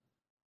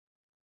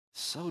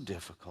 So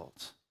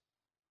difficult.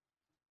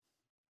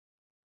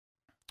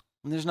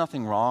 And there's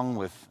nothing wrong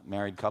with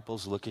married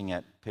couples looking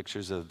at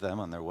pictures of them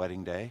on their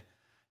wedding day.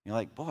 You're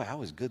like, boy, I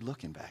was good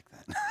looking back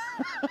then.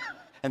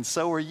 And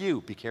so were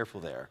you. Be careful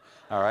there,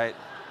 all right?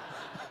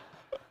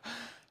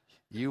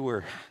 You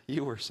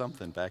were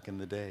something back in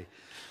the day.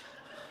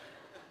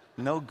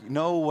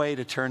 No way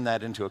to turn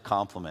that into a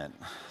compliment.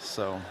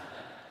 So,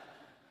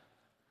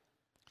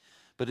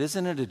 but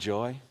isn't it a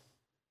joy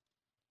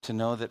to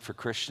know that for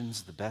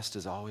Christians, the best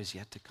is always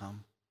yet to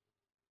come?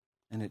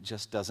 And it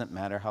just doesn't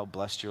matter how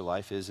blessed your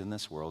life is in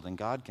this world, and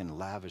God can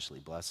lavishly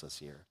bless us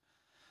here.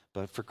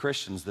 But for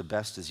Christians, the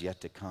best is yet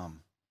to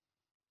come.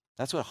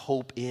 That's what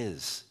hope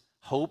is.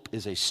 Hope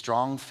is a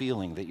strong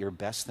feeling that your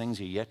best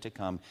things are yet to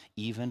come,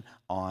 even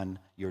on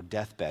your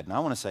deathbed. And I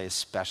want to say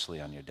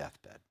especially on your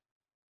deathbed.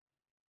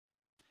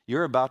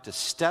 You're about to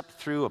step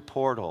through a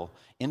portal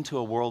into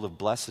a world of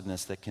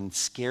blessedness that can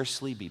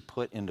scarcely be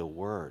put into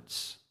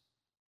words.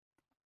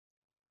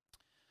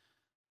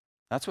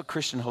 That's what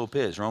Christian hope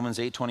is. Romans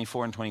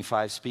 8:24 and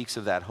 25 speaks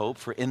of that hope.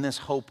 For in this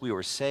hope we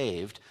were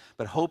saved,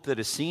 but hope that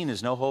is seen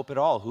is no hope at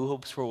all. Who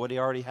hopes for what he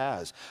already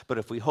has? But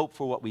if we hope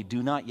for what we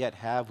do not yet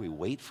have, we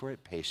wait for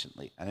it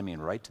patiently. And I mean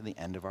right to the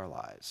end of our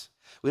lives.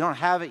 We don't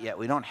have it yet.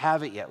 We don't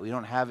have it yet. We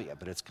don't have it yet,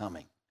 but it's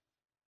coming.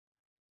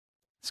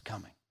 It's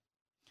coming.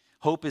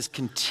 Hope is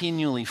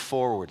continually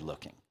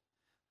forward-looking.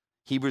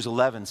 Hebrews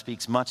 11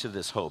 speaks much of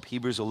this hope.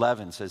 Hebrews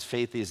 11 says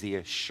faith is the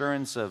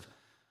assurance of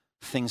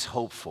things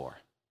hoped for.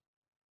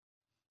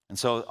 And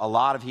so a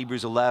lot of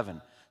Hebrews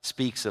 11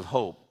 speaks of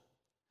hope.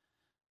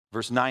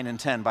 Verse 9 and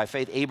 10, by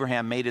faith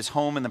Abraham made his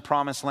home in the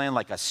promised land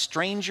like a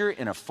stranger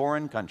in a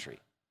foreign country.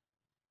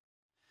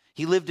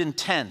 He lived in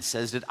tents,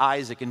 as did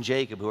Isaac and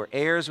Jacob, who were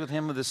heirs with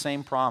him of the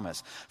same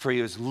promise. For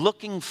he was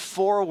looking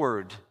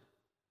forward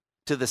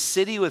to the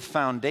city with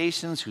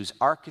foundations, whose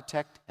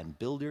architect and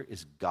builder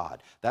is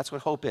God. That's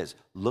what hope is,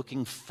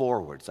 looking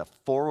forward. It's a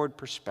forward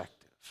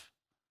perspective,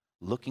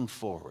 looking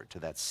forward to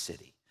that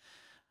city.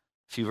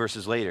 A few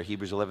verses later,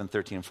 Hebrews 11,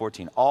 13, and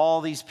 14.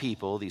 All these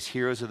people, these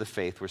heroes of the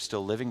faith, were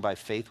still living by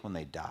faith when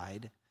they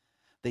died.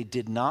 They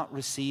did not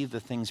receive the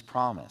things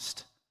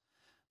promised,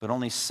 but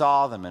only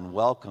saw them and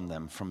welcomed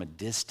them from a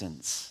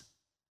distance.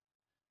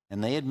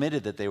 And they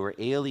admitted that they were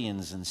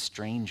aliens and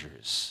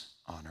strangers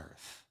on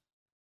earth.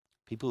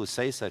 People who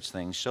say such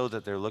things show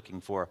that they're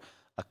looking for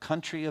a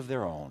country of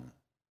their own.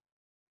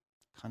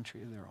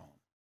 Country of their own.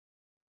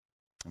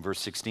 In verse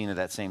 16 of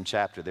that same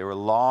chapter, they were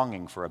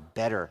longing for a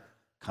better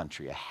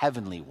country, a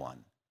heavenly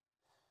one.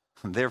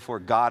 And therefore,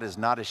 God is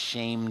not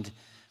ashamed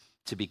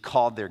to be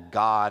called their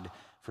God,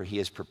 for he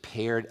has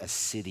prepared a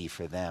city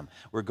for them.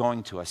 We're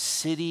going to a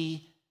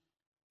city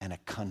and a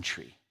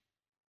country,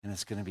 and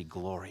it's going to be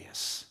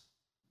glorious.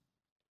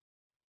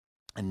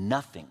 And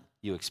nothing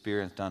you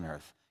experienced on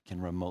earth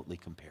can remotely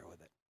compare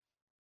with it.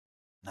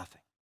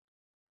 Nothing.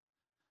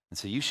 And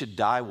so you should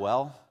die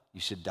well. You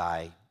should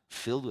die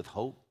filled with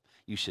hope.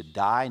 You should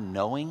die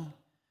knowing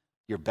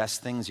your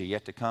best things are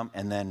yet to come.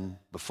 And then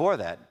before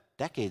that,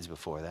 decades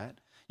before that,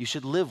 you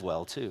should live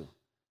well too,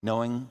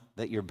 knowing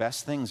that your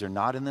best things are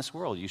not in this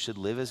world. You should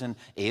live as an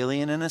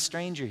alien and a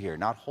stranger here,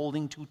 not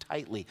holding too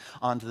tightly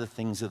onto the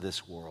things of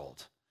this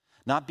world,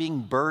 not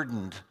being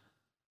burdened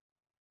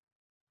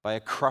by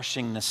a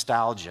crushing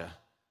nostalgia,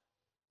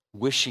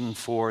 wishing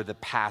for the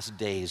past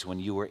days when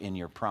you were in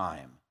your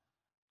prime,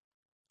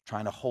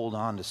 trying to hold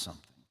on to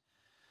something.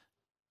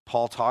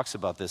 Paul talks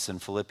about this in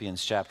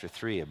Philippians chapter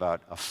 3,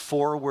 about a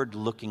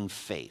forward-looking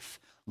faith,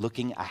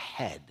 looking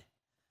ahead.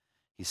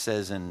 He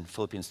says in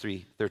Philippians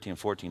 3, 13 and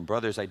 14,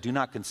 brothers, I do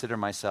not consider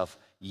myself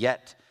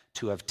yet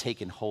to have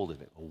taken hold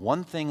of it.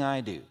 One thing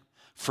I do,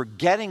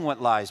 forgetting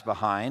what lies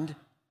behind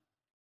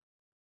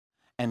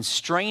and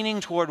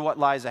straining toward what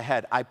lies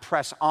ahead, I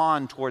press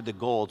on toward the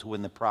goal to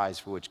win the prize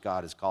for which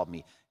God has called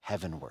me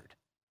heavenward.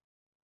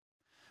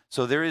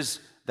 So there is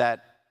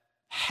that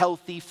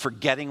healthy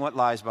forgetting what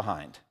lies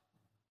behind.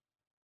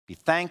 Be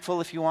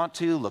thankful if you want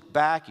to. Look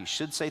back. You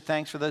should say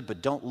thanks for that,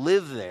 but don't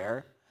live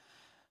there.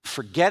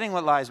 Forgetting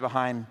what lies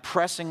behind,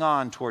 pressing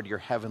on toward your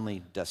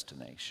heavenly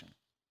destination.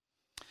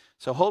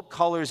 So hope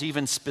colors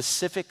even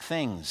specific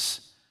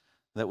things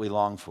that we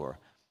long for.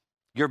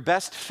 Your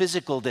best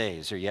physical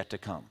days are yet to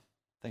come.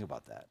 Think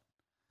about that.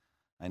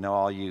 I know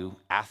all you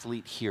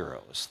athlete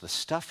heroes. The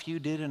stuff you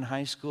did in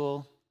high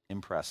school,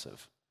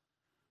 impressive.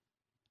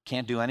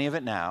 Can't do any of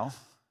it now.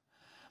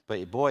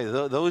 But boy,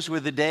 those were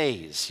the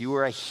days. You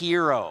were a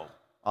hero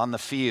on the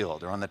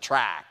field or on the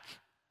track.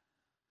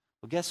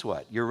 Well, guess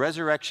what? Your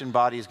resurrection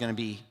body is going to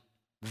be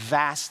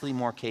vastly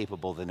more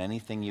capable than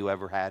anything you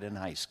ever had in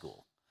high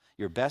school.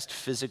 Your best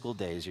physical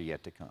days are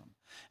yet to come.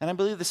 And I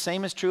believe the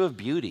same is true of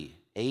beauty.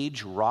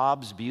 Age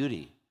robs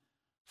beauty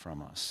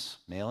from us,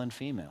 male and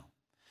female.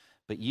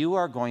 But you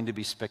are going to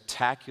be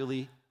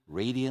spectacularly,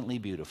 radiantly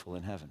beautiful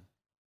in heaven.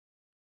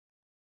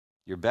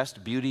 Your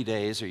best beauty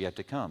days are yet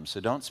to come. So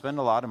don't spend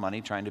a lot of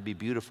money trying to be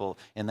beautiful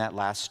in that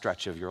last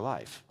stretch of your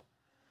life.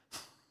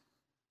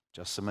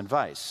 Just some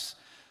advice,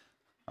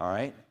 all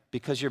right?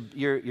 Because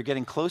you're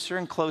getting closer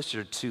and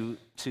closer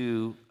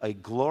to a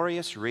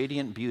glorious,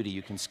 radiant beauty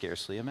you can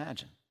scarcely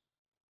imagine.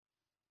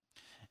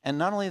 And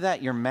not only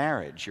that, your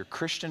marriage, your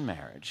Christian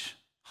marriage,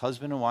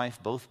 husband and wife,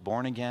 both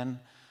born again,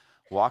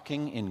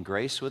 walking in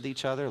grace with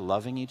each other,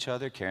 loving each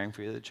other, caring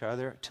for each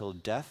other, till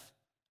death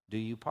do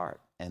you part,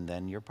 and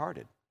then you're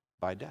parted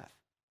by death.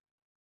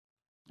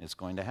 It's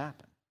going to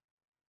happen.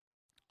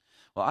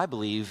 Well, I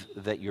believe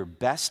that your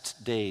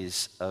best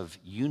days of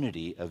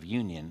unity, of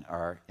union,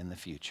 are in the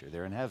future.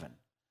 They're in heaven.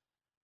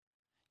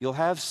 You'll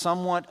have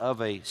somewhat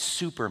of a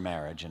super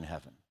marriage in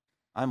heaven.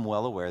 I'm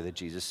well aware that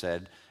Jesus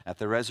said at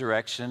the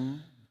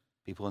resurrection,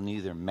 people will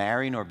neither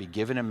marry nor be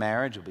given in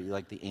marriage. Will be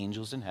like the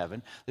angels in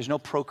heaven. There's no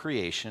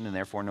procreation and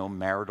therefore no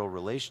marital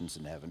relations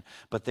in heaven.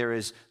 But there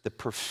is the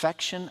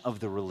perfection of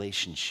the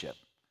relationship,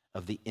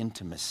 of the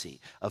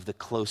intimacy, of the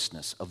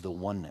closeness, of the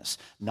oneness.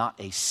 Not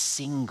a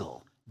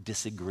single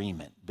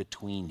disagreement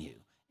between you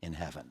in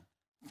heaven.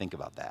 Think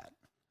about that.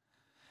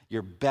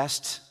 Your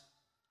best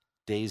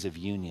days of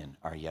union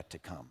are yet to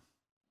come.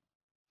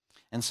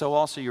 And so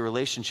also your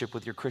relationship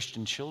with your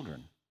Christian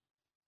children.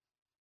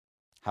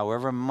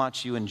 However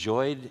much you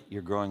enjoyed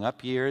your growing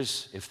up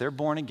years, if they're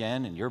born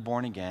again and you're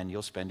born again,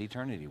 you'll spend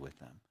eternity with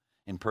them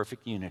in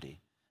perfect unity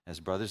as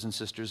brothers and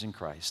sisters in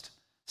Christ,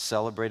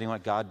 celebrating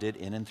what God did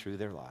in and through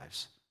their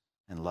lives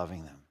and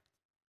loving them.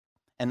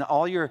 And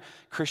all your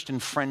Christian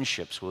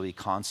friendships will be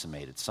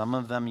consummated. Some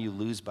of them you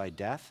lose by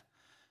death.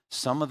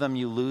 Some of them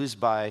you lose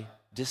by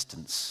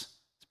distance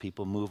as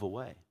people move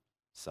away.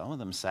 Some of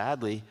them,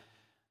 sadly,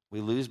 we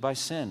lose by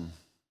sin,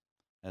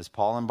 as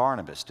Paul and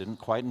Barnabas didn't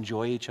quite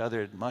enjoy each other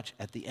as much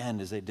at the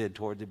end as they did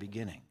toward the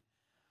beginning.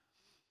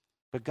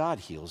 But God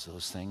heals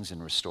those things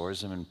and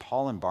restores them, and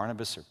Paul and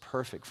Barnabas are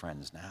perfect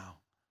friends now.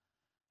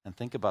 And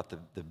think about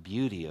the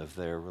beauty of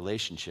their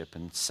relationship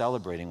and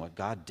celebrating what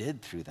God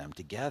did through them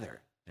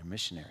together, their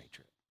missionary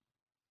trip.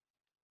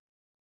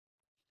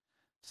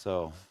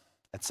 So,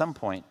 at some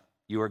point,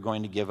 you are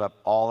going to give up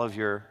all of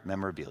your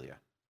memorabilia.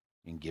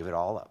 You can give it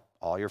all up.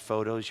 All your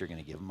photos, you're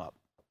going to give them up.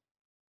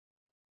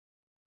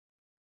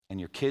 And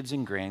your kids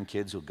and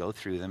grandkids will go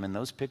through them, and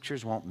those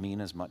pictures won't mean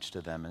as much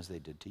to them as they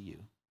did to you.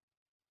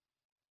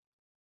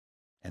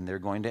 And they're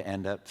going to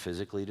end up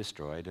physically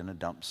destroyed in a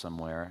dump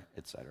somewhere,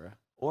 etc.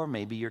 Or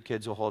maybe your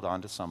kids will hold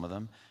on to some of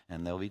them,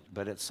 and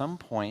but at some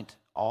point,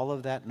 all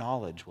of that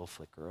knowledge will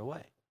flicker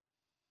away.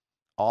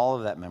 All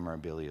of that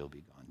memorabilia will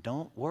be gone.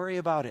 Don't worry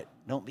about it.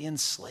 Don't be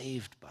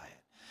enslaved by it.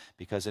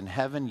 Because in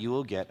heaven, you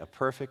will get a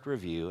perfect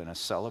review and a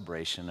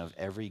celebration of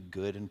every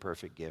good and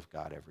perfect gift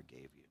God ever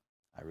gave you.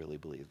 I really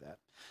believe that.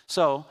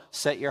 So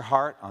set your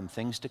heart on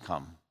things to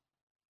come,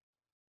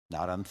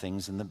 not on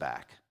things in the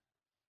back.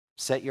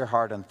 Set your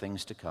heart on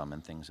things to come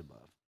and things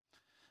above.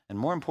 And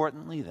more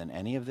importantly than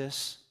any of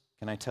this,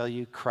 can I tell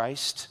you,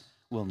 Christ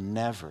will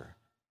never,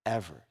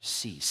 ever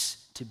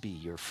cease to be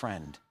your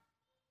friend.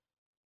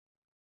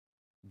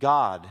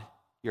 God,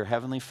 your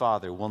heavenly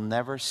Father, will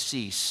never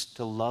cease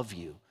to love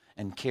you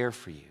and care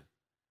for you.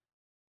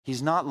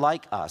 He's not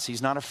like us.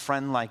 He's not a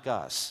friend like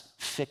us,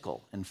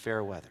 fickle and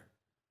fair weather.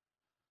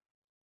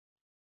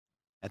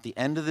 At the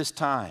end of this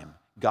time,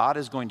 God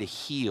is going to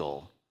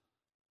heal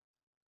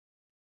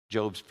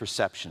Job's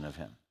perception of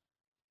him.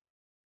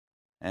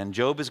 And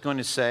Job is going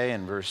to say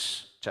in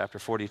chapter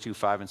 42,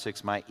 5 and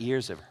 6, my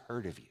ears have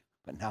heard of you,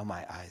 but now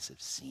my eyes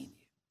have seen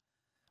you.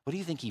 What do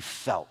you think he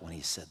felt when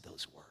he said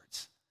those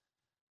words?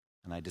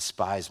 And I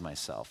despise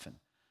myself and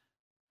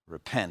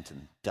repent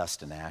in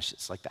dust and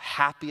ashes, like the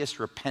happiest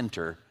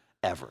repenter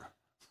ever,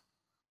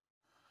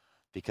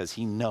 because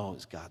he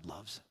knows God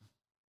loves him.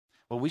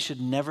 Well, we should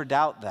never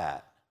doubt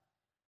that.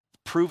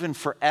 Proven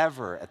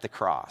forever at the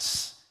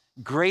cross.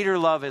 Greater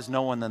love has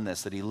no one than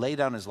this, that he laid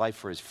down his life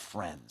for his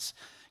friends.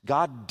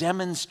 God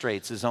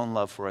demonstrates his own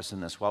love for us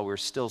in this. While we're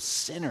still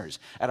sinners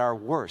at our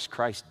worst,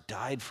 Christ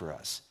died for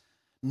us.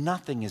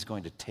 Nothing is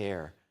going to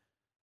tear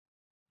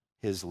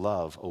his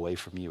love away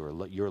from you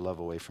or your love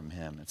away from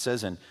him. It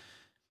says in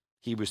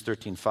Hebrews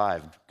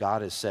 13:5,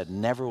 God has said,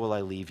 never will I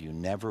leave you,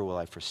 never will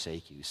I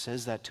forsake you. He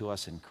says that to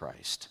us in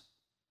Christ.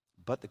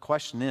 But the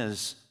question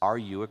is, are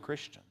you a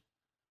Christian?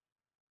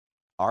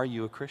 Are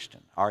you a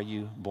Christian? Are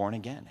you born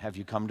again? Have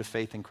you come to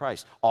faith in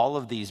Christ? All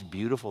of these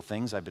beautiful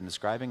things I've been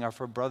describing are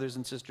for brothers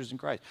and sisters in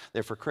Christ.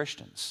 They're for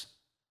Christians,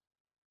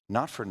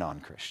 not for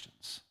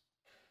non-Christians.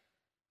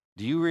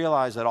 Do you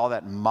realize that all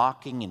that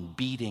mocking and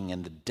beating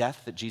and the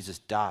death that Jesus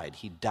died,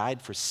 he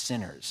died for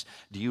sinners?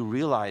 Do you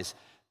realize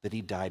that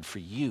he died for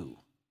you?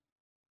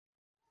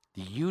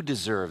 You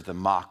deserve the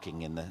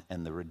mocking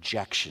and the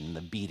rejection,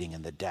 the beating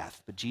and the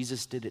death. But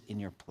Jesus did it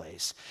in your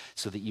place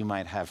so that you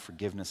might have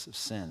forgiveness of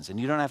sins. And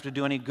you don't have to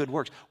do any good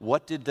works.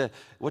 What did the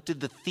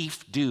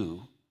thief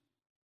do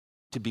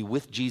to be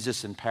with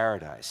Jesus in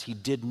paradise? He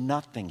did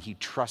nothing. He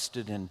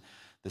trusted in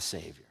the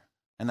Savior.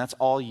 And that's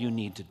all you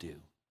need to do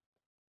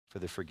for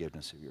the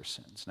forgiveness of your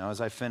sins. Now,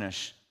 as I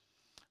finish,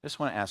 I just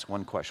want to ask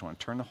one question. I want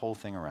to turn the whole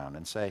thing around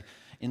and say,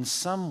 in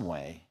some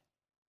way,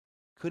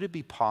 could it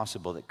be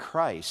possible that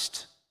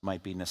Christ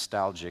might be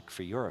nostalgic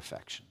for your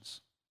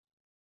affections?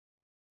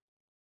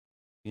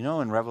 You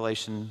know, in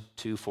Revelation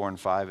 2, 4, and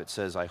 5, it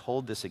says, I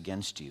hold this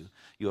against you.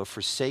 You have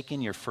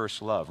forsaken your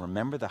first love.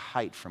 Remember the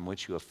height from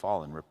which you have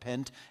fallen.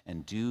 Repent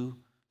and do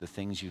the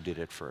things you did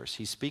at first.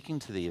 He's speaking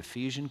to the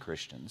Ephesian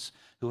Christians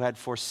who had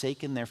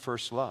forsaken their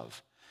first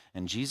love.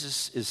 And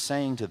Jesus is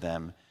saying to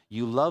them,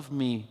 you loved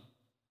me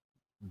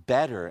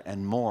better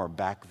and more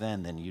back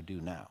then than you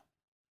do now.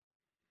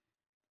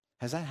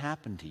 Has that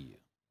happened to you?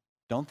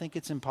 Don't think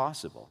it's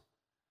impossible.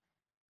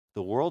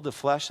 The world, the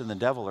flesh, and the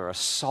devil are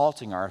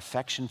assaulting our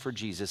affection for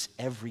Jesus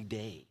every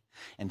day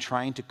and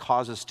trying to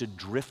cause us to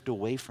drift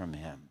away from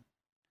him.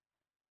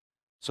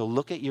 So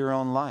look at your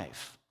own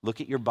life. Look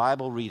at your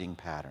Bible reading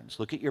patterns.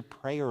 Look at your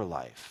prayer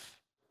life.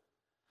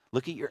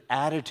 Look at your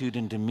attitude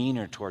and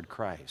demeanor toward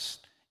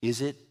Christ.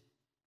 Is it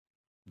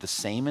the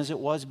same as it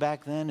was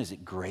back then? Is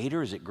it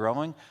greater? Is it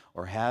growing?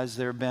 Or has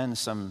there been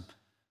some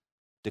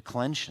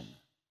declension,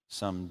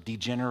 some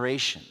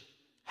degeneration?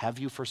 Have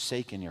you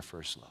forsaken your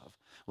first love?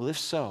 Well, if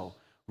so,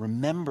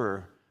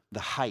 remember the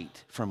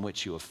height from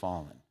which you have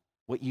fallen,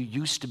 what you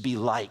used to be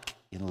like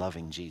in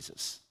loving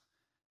Jesus.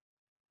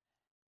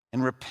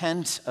 And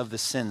repent of the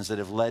sins that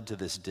have led to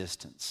this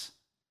distance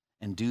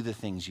and do the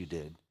things you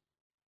did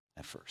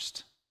at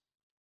first.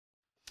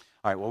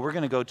 All right, well, we're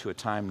going to go to a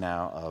time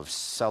now of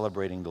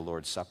celebrating the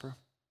Lord's Supper.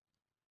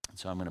 And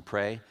so I'm going to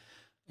pray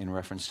in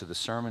reference to the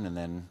sermon, and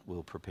then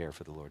we'll prepare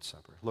for the Lord's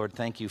Supper. Lord,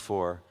 thank you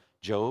for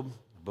Job,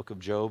 the book of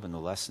Job, and the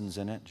lessons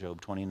in it,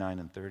 Job 29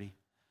 and 30.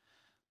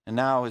 And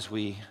now as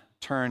we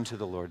turn to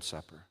the Lord's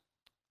Supper,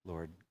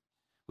 Lord,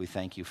 we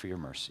thank you for your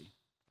mercy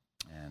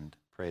and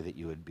pray that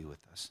you would be with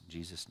us. In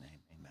Jesus'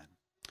 name, amen.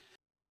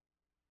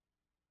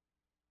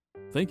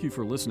 Thank you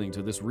for listening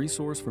to this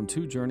resource from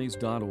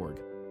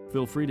twojourneys.org.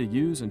 Feel free to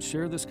use and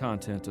share this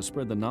content to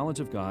spread the knowledge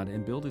of God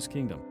and build His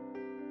kingdom.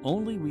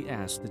 Only we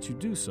ask that you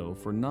do so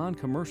for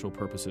non-commercial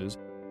purposes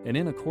and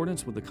in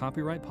accordance with the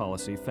copyright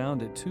policy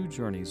found at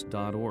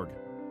twojourneys.org.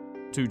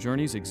 Two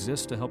Journeys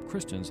exists to help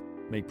Christians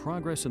make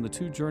progress in the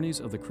two journeys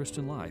of the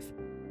Christian life,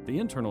 the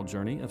internal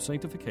journey of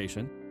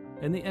sanctification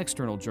and the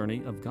external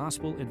journey of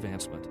gospel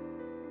advancement.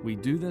 We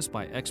do this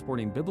by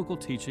exporting biblical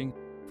teaching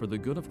for the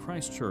good of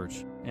Christ's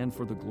church and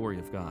for the glory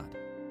of God.